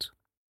Court,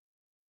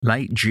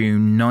 late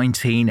June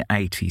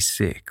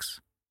 1986.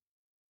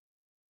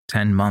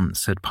 10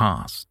 months had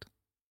passed.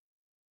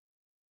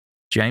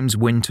 James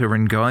Winter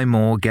and Guy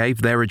Moore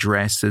gave their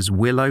address as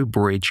Willow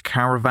Bridge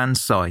Caravan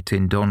Site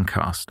in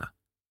Doncaster.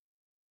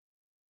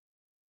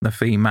 The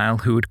female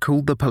who had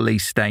called the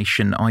police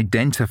station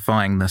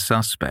identifying the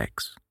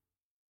suspects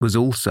was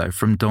also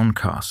from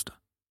Doncaster.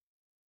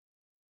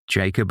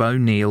 Jacob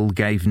O'Neill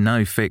gave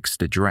no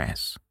fixed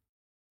address,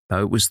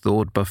 though it was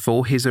thought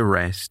before his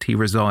arrest he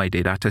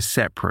resided at a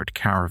separate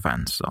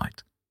caravan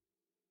site.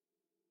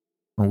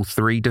 All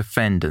 3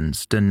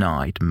 defendants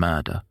denied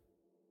murder.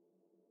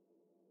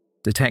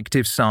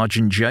 Detective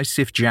Sergeant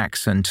Joseph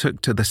Jackson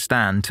took to the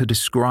stand to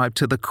describe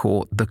to the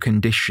court the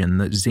condition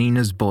that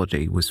Zena's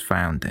body was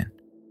found in.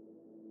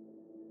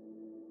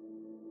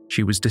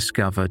 She was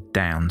discovered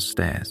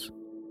downstairs.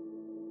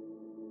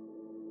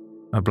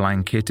 A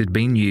blanket had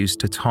been used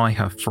to tie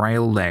her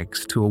frail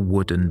legs to a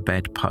wooden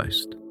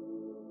bedpost.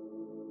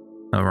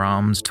 Her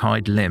arms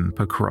tied limp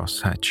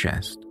across her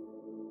chest.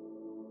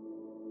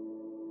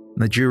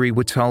 The jury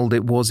were told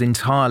it was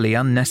entirely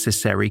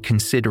unnecessary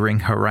considering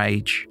her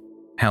age,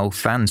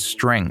 health and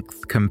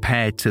strength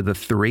compared to the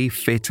 3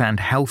 fit and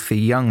healthy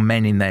young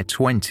men in their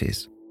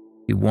 20s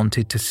who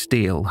wanted to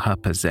steal her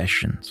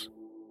possessions.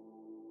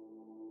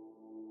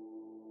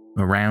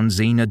 Around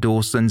Zena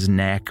Dawson's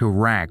neck a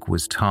rag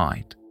was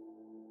tied.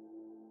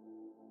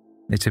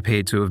 It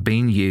appeared to have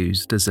been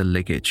used as a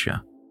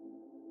ligature.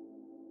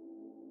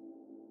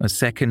 A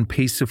second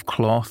piece of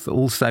cloth,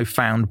 also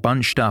found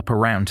bunched up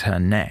around her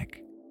neck,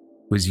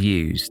 was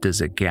used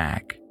as a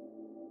gag.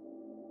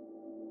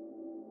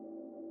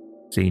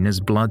 Zena's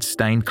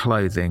blood-stained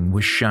clothing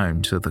was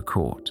shown to the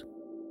court.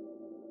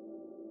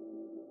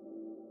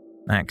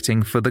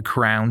 Acting for the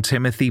Crown,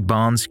 Timothy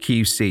Barnes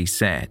QC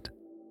said,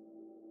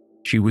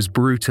 "She was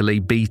brutally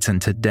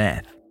beaten to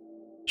death.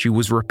 She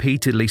was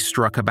repeatedly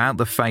struck about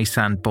the face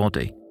and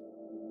body,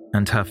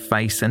 and her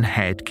face and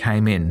head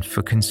came in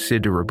for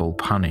considerable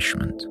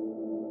punishment."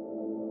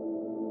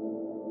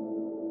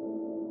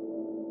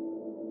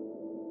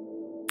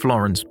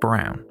 Florence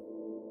Brown,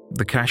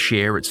 the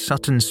cashier at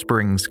Sutton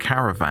Springs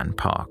Caravan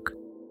Park,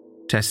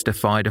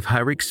 testified of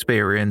her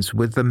experience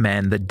with the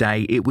men the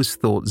day it was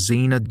thought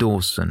Zena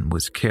Dawson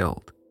was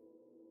killed.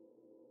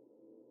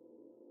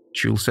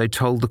 She also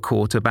told the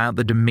court about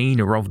the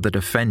demeanour of the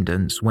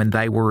defendants when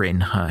they were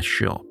in her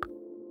shop.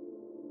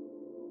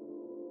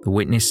 The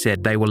witness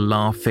said they were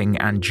laughing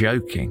and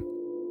joking,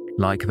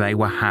 like they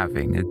were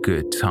having a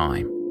good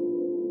time.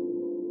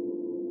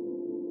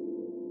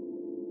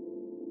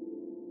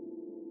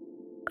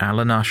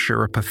 Alan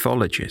Usher, a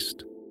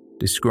pathologist,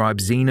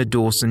 described Zena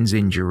Dawson's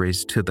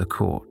injuries to the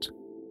court.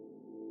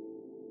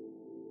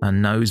 Her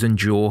nose and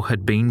jaw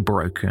had been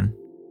broken,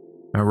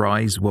 her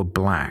eyes were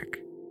black,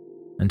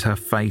 and her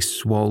face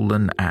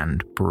swollen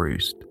and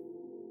bruised.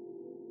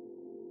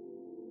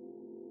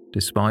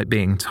 Despite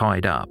being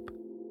tied up,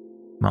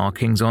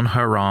 markings on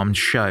her arms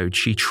showed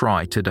she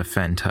tried to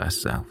defend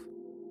herself.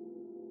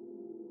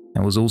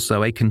 There was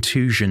also a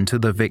contusion to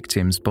the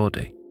victim's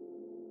body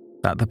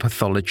that the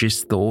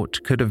pathologist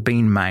thought could have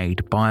been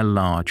made by a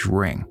large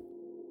ring.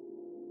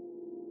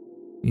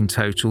 In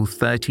total,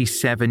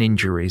 37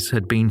 injuries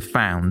had been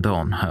found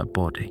on her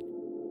body.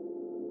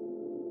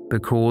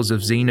 The cause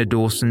of Zena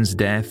Dawson's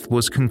death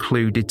was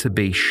concluded to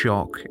be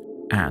shock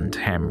and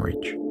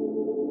hemorrhage.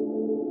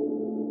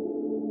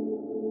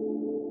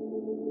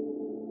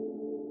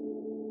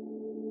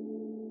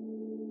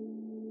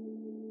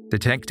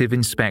 Detective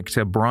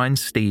Inspector Brian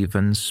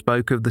Stevens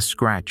spoke of the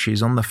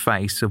scratches on the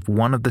face of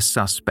one of the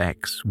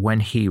suspects when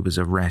he was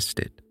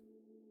arrested.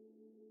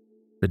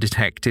 The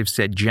detective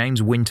said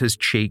James Winter's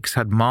cheeks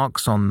had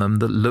marks on them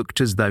that looked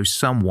as though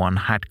someone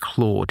had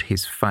clawed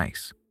his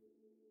face.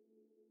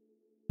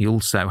 He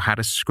also had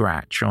a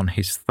scratch on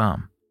his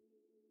thumb.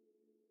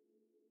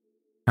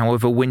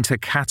 However, Winter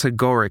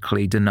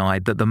categorically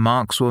denied that the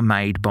marks were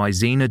made by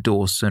Zena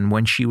Dawson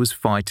when she was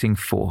fighting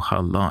for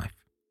her life.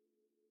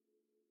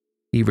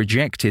 He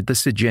rejected the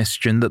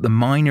suggestion that the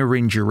minor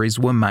injuries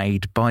were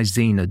made by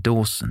Zena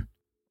Dawson,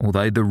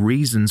 although the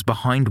reasons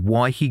behind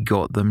why he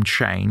got them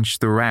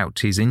changed throughout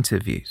his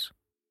interviews.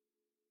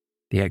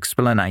 The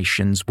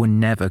explanations were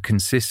never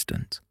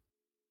consistent.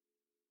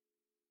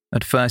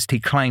 At first,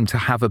 he claimed to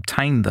have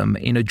obtained them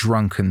in a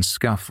drunken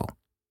scuffle.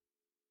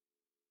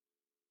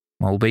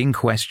 While being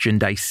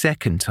questioned a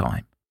second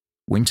time,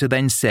 Winter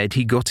then said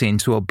he got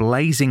into a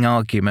blazing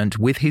argument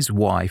with his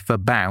wife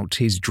about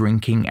his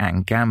drinking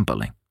and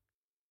gambling.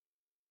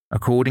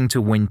 According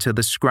to Winter,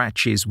 the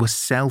scratches were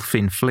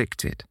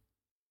self-inflicted.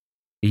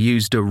 He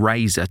used a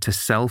razor to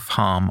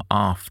self-harm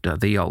after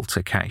the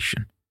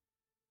altercation.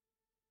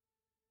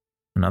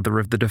 Another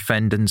of the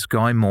defendants,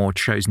 Guy Moore,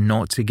 chose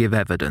not to give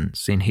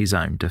evidence in his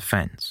own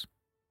defence.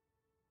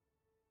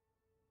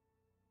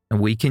 A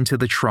week into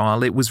the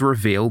trial, it was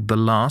revealed the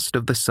last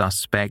of the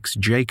suspects,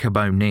 Jacob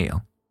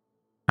O'Neill,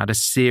 had a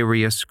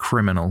serious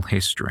criminal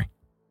history.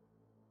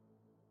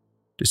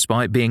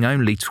 Despite being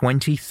only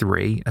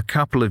 23 a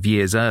couple of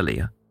years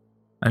earlier,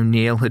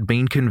 O'Neill had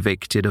been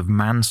convicted of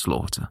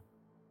manslaughter.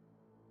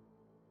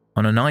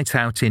 On a night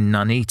out in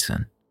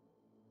Nuneaton,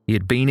 he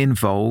had been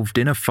involved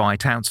in a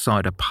fight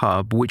outside a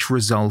pub which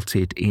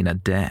resulted in a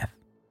death.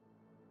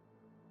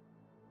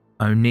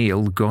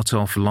 O'Neill got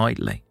off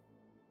lightly,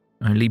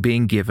 only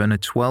being given a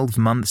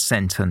 12-month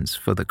sentence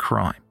for the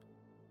crime.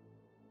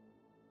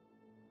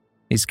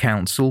 His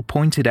counsel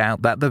pointed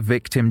out that the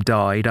victim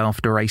died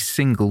after a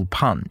single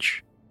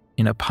punch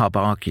in a pub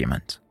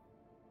argument.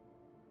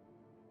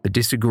 The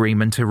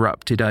disagreement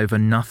erupted over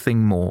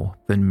nothing more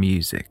than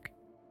music,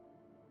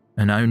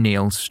 and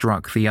O'Neill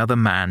struck the other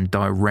man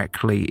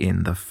directly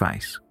in the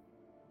face.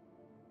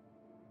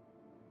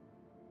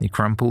 He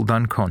crumpled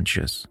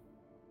unconscious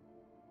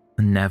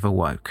and never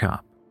woke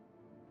up.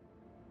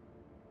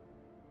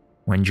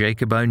 When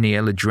Jacob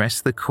O'Neill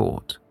addressed the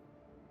court,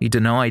 he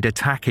denied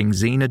attacking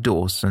Zena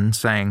Dawson,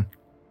 saying,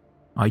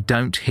 "I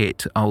don't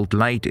hit old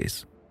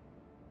ladies.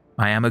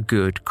 I am a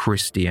good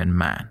Christian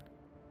man."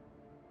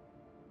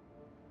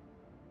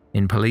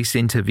 In police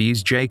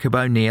interviews, Jacob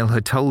O'Neill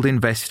had told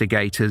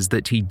investigators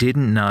that he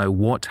didn't know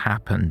what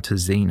happened to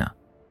Zena.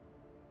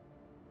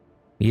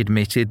 He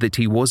admitted that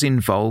he was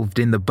involved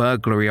in the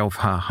burglary of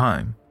her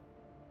home,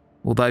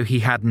 although he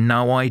had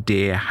no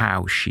idea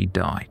how she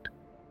died.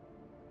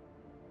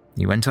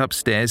 He went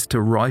upstairs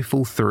to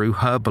rifle through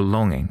her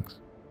belongings,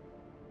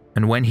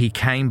 and when he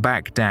came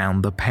back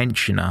down, the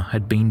pensioner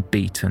had been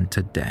beaten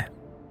to death.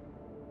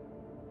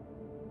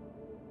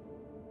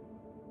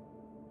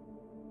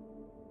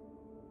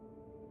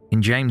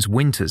 In James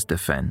Winter's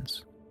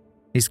defence,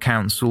 his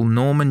counsel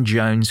Norman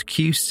Jones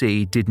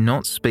QC did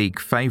not speak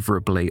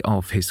favourably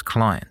of his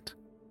client.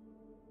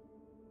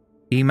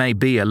 "He may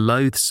be a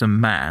loathsome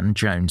man,"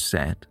 Jones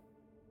said,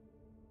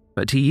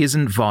 "but he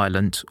isn't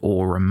violent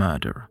or a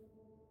murderer."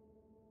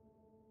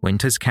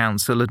 Winter's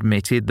counsel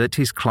admitted that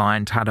his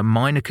client had a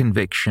minor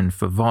conviction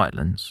for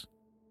violence.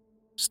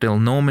 Still,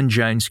 Norman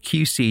Jones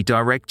QC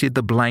directed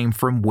the blame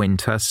from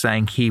Winter,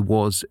 saying he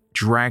was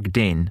dragged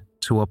in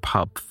to a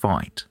pub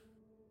fight.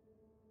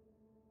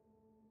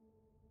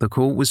 The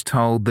court was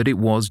told that it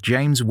was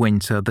James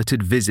Winter that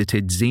had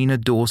visited Zena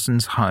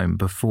Dawson's home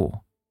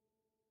before.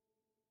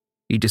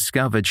 He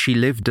discovered she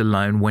lived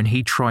alone when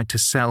he tried to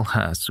sell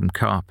her some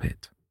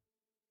carpet.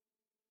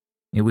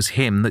 It was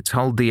him that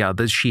told the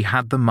others she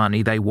had the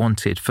money they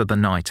wanted for the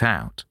night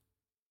out.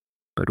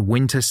 But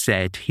Winter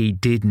said he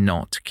did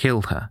not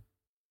kill her.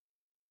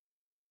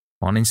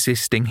 On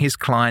insisting his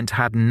client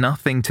had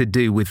nothing to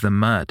do with the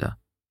murder,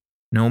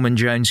 Norman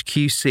Jones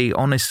QC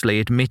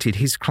honestly admitted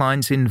his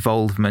client's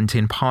involvement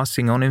in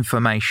passing on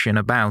information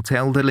about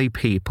elderly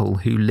people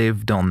who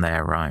lived on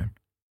their own.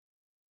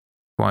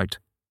 Quote,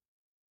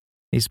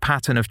 "His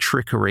pattern of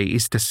trickery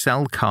is to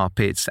sell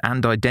carpets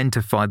and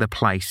identify the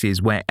places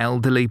where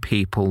elderly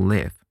people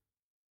live.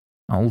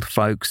 Old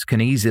folks can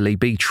easily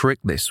be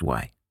tricked this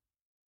way.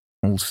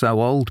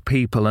 Also, old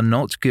people are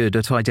not good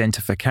at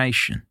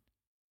identification,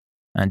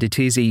 and it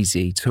is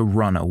easy to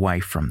run away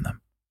from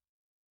them."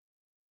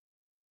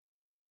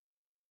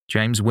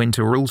 James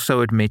Winter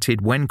also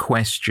admitted when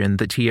questioned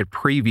that he had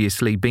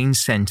previously been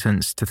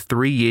sentenced to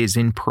 3 years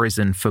in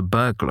prison for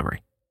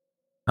burglary,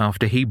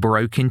 after he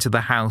broke into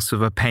the house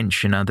of a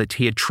pensioner that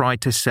he had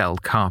tried to sell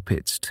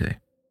carpets to.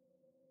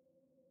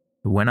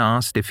 When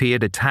asked if he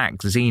had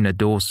attacked Zena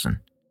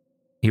Dawson,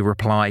 he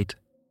replied,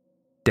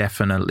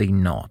 "Definitely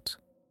not."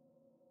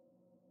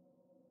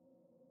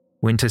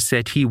 Winter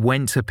said he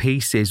went to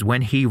pieces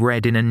when he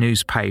read in a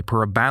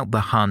newspaper about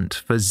the hunt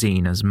for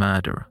Zena's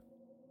murderer.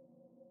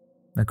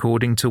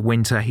 According to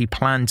Winter, he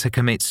planned to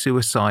commit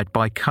suicide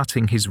by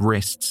cutting his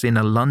wrists in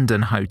a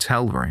London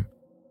hotel room,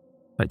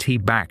 but he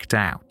backed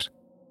out,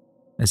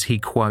 as he,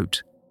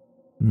 quote,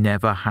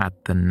 "never had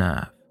the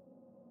nerve."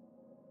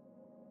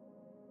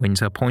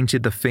 Winter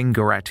pointed the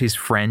finger at his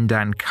friend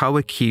and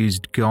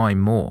co-accused Guy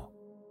Moore,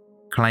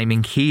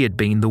 claiming he had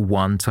been the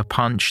one to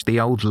punch the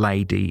old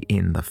lady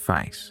in the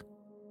face.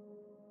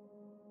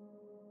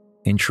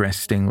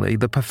 Interestingly,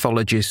 the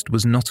pathologist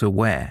was not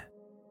aware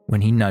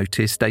when he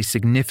noticed a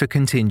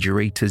significant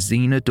injury to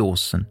Zena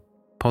Dawson,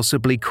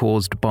 possibly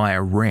caused by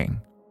a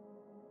ring,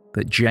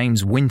 that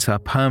James Winter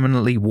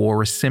permanently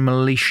wore a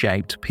similarly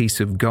shaped piece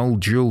of gold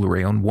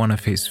jewellery on one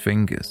of his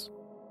fingers.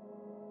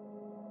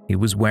 He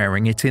was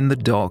wearing it in the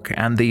dock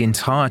and the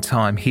entire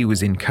time he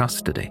was in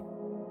custody,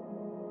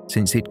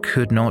 since it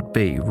could not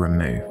be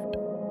removed.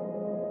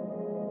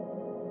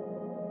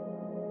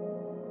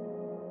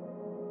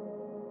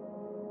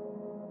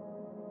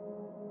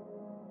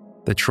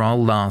 The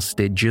trial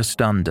lasted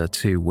just under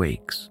 2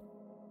 weeks.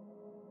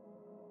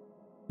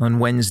 On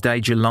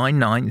Wednesday, July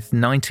 9th,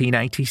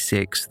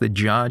 1986, the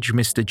judge,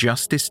 Mr.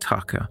 Justice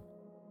Tucker,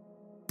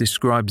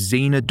 described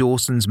Zena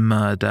Dawson's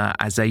murder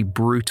as a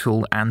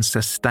brutal and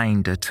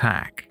sustained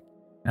attack,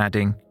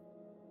 adding,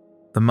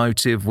 "The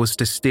motive was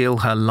to steal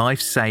her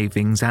life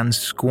savings and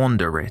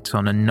squander it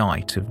on a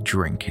night of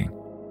drinking."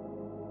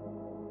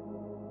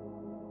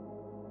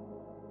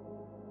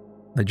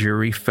 The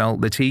jury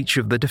felt that each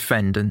of the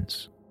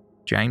defendants,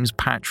 James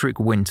Patrick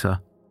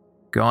Winter,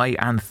 Guy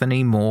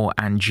Anthony Moore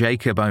and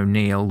Jacob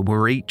O'Neill,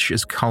 were each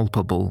as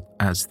culpable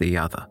as the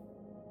other.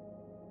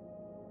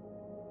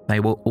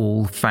 They were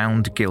all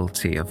found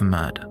guilty of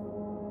murder.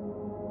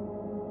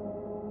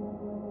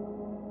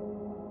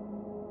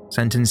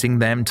 Sentencing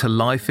them to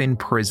life in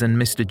prison,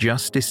 Mr.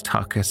 Justice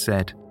Tucker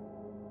said,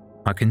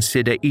 "I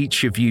consider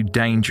each of you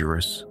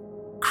dangerous,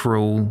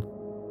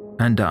 cruel,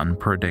 and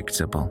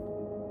unpredictable."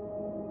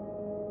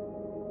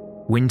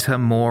 Winter,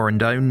 Moore,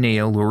 and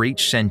O'Neill were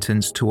each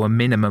sentenced to a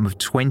minimum of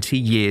 20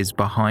 years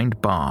behind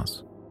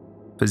bars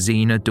for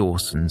Zena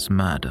Dawson's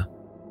murder.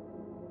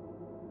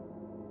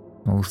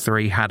 All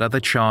three had other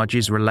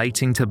charges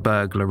relating to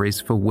burglaries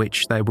for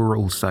which they were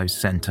also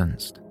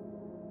sentenced.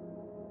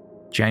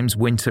 James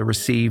Winter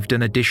received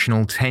an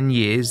additional 10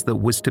 years that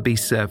was to be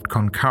served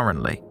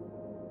concurrently.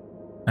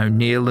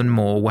 O'Neill and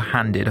Moore were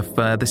handed a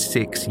further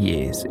 6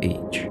 years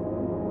each.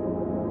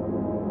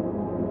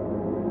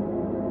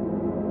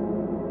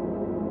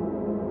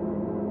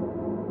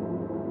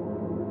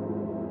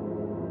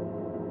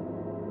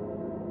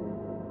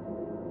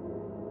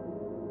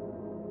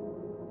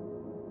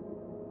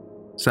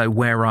 So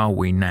where are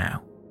we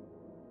now?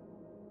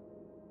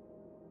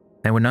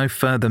 There were no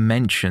further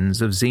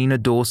mentions of Zena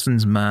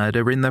Dawson's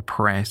murder in the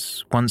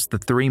press once the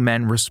 3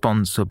 men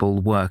responsible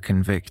were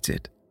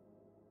convicted.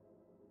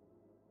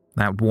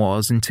 That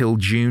was until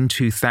June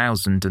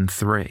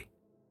 2003.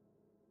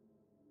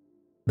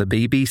 The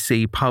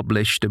BBC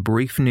published a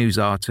brief news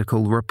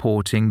article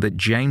reporting that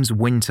James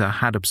Winter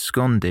had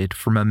absconded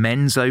from a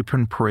men's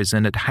open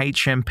prison at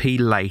HMP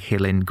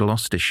Leyhill in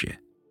Gloucestershire.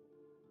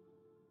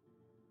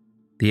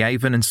 The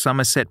Avon and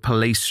Somerset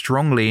police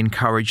strongly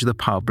encouraged the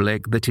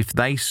public that if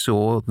they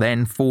saw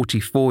then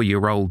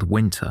 44-year-old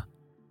Winter,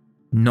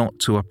 not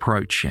to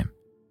approach him,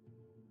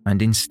 and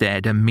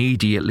instead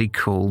immediately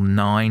call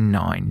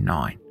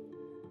 999.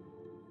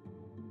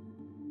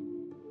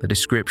 The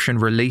description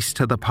released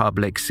to the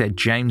public said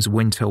James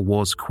Winter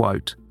was,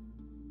 quote,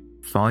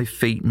 5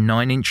 feet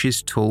 9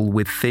 inches tall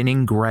with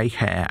thinning grey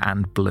hair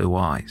and blue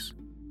eyes.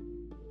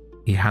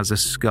 He has a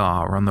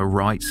scar on the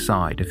right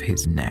side of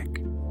his neck.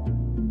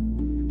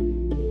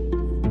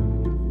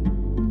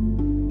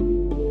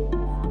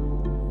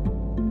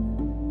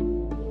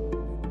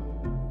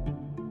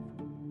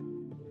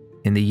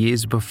 In the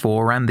years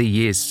before and the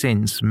years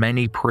since,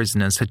 many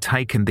prisoners had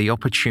taken the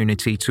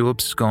opportunity to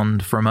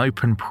abscond from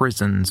open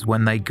prisons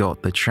when they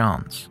got the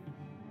chance.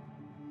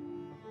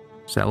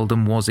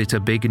 Seldom was it a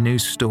big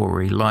news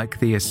story like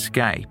the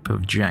escape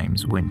of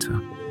James Winter.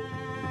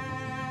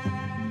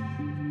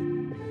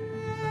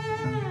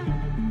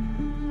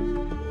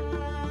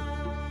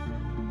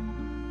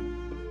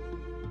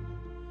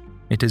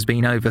 It has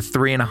been over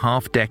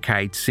 3.5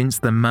 decades since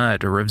the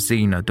murder of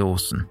Zena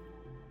Dawson.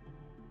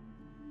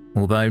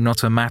 Although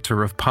not a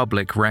matter of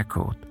public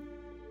record,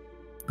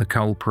 the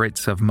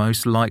culprits have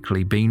most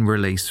likely been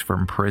released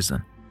from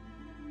prison.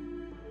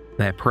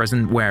 Their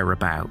present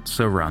whereabouts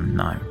are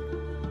unknown.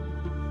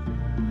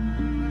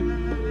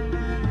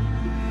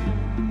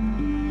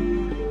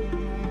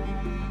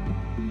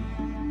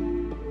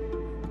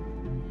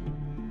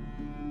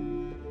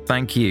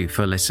 Thank you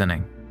for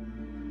listening,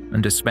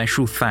 and a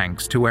special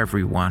thanks to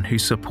everyone who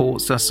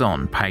supports us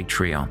on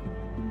Patreon.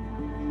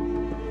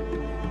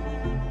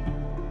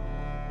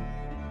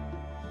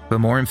 For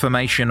more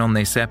information on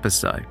this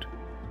episode,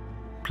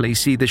 please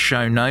see the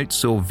show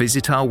notes or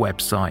visit our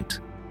website,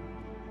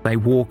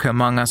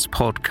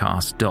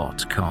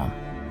 theywalkamonguspodcast.com.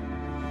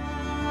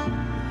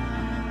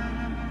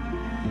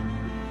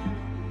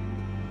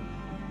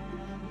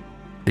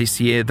 This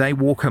year, They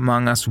Walk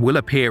Among Us will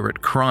appear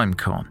at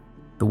CrimeCon,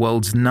 the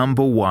world's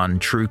 #1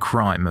 true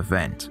crime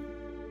event.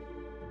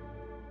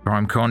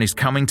 CrimeCon is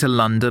coming to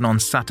London on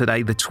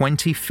Saturday the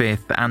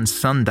 25th and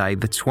Sunday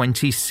the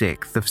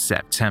 26th of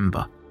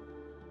September.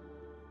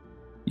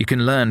 You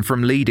can learn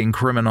from leading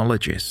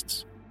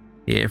criminologists,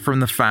 hear from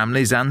the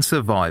families and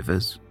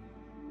survivors,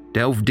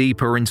 delve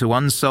deeper into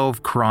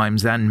unsolved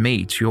crimes and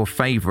meet your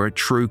favourite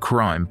true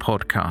crime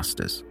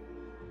podcasters.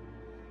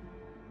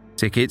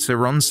 Tickets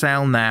are on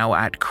sale now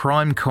at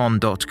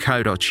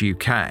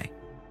crimecon.co.uk,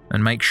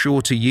 and make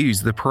sure to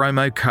use the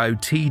promo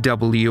code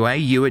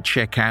TWAU at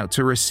checkout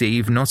to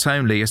receive not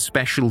only a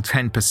special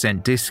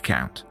 10%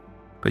 discount,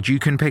 but you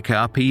can pick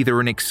up either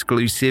an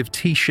exclusive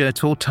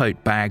t-shirt or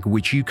tote bag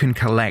which you can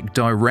collect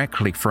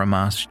directly from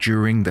us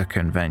during the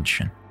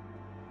convention.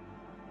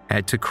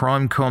 Head to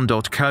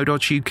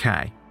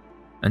crimecon.co.uk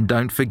and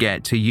don't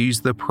forget to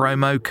use the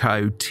promo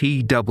code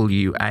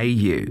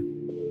TWAU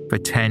for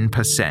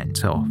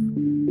 10% off.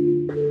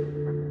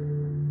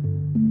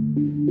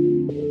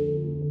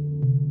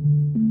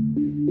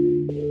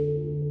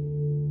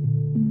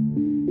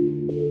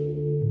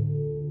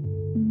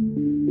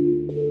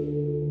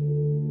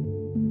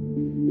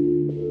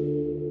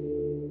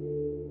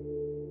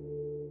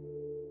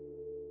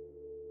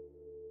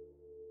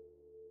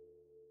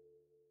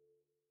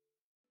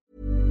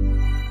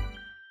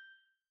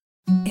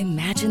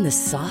 Imagine the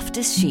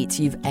softest sheets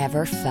you've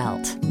ever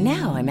felt.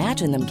 Now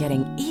imagine them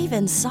getting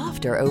even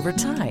softer over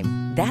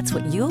time. That's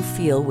what you'll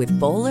feel with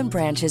Boll &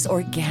 Branch's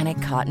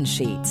organic cotton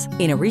sheets.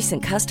 In a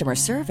recent customer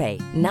survey,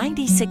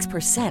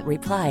 96%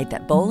 replied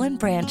that Boll &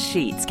 Branch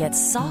sheets get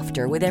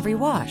softer with every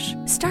wash.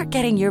 Start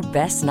getting your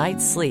best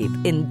night's sleep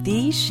in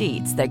these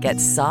sheets that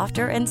get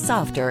softer and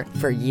softer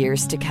for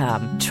years to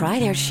come. Try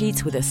their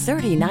sheets with a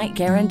 30-night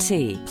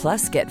guarantee.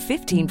 Plus, get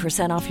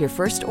 15% off your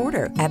first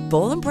order at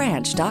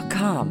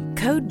bollandbranch.com.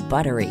 Code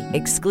BUTTERY.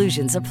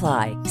 Exclusions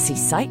apply. See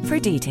site for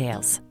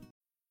details.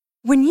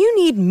 When you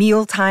need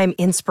mealtime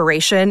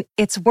inspiration,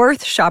 it's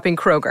worth shopping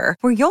Kroger,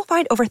 where you'll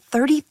find over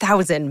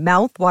 30,000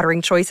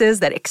 mouth-watering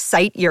choices that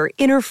excite your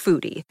inner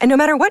foodie. And no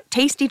matter what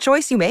tasty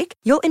choice you make,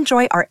 you'll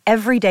enjoy our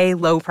everyday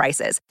low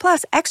prices,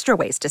 plus extra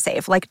ways to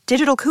save, like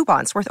digital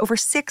coupons worth over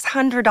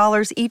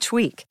 $600 each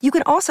week. You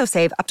can also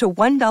save up to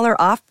 $1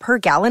 off per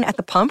gallon at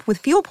the pump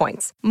with fuel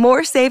points.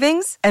 More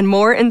savings and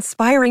more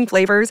inspiring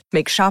flavors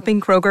make shopping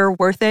Kroger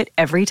worth it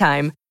every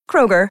time.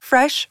 Kroger,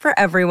 fresh for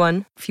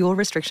everyone. Fuel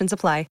restrictions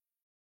apply.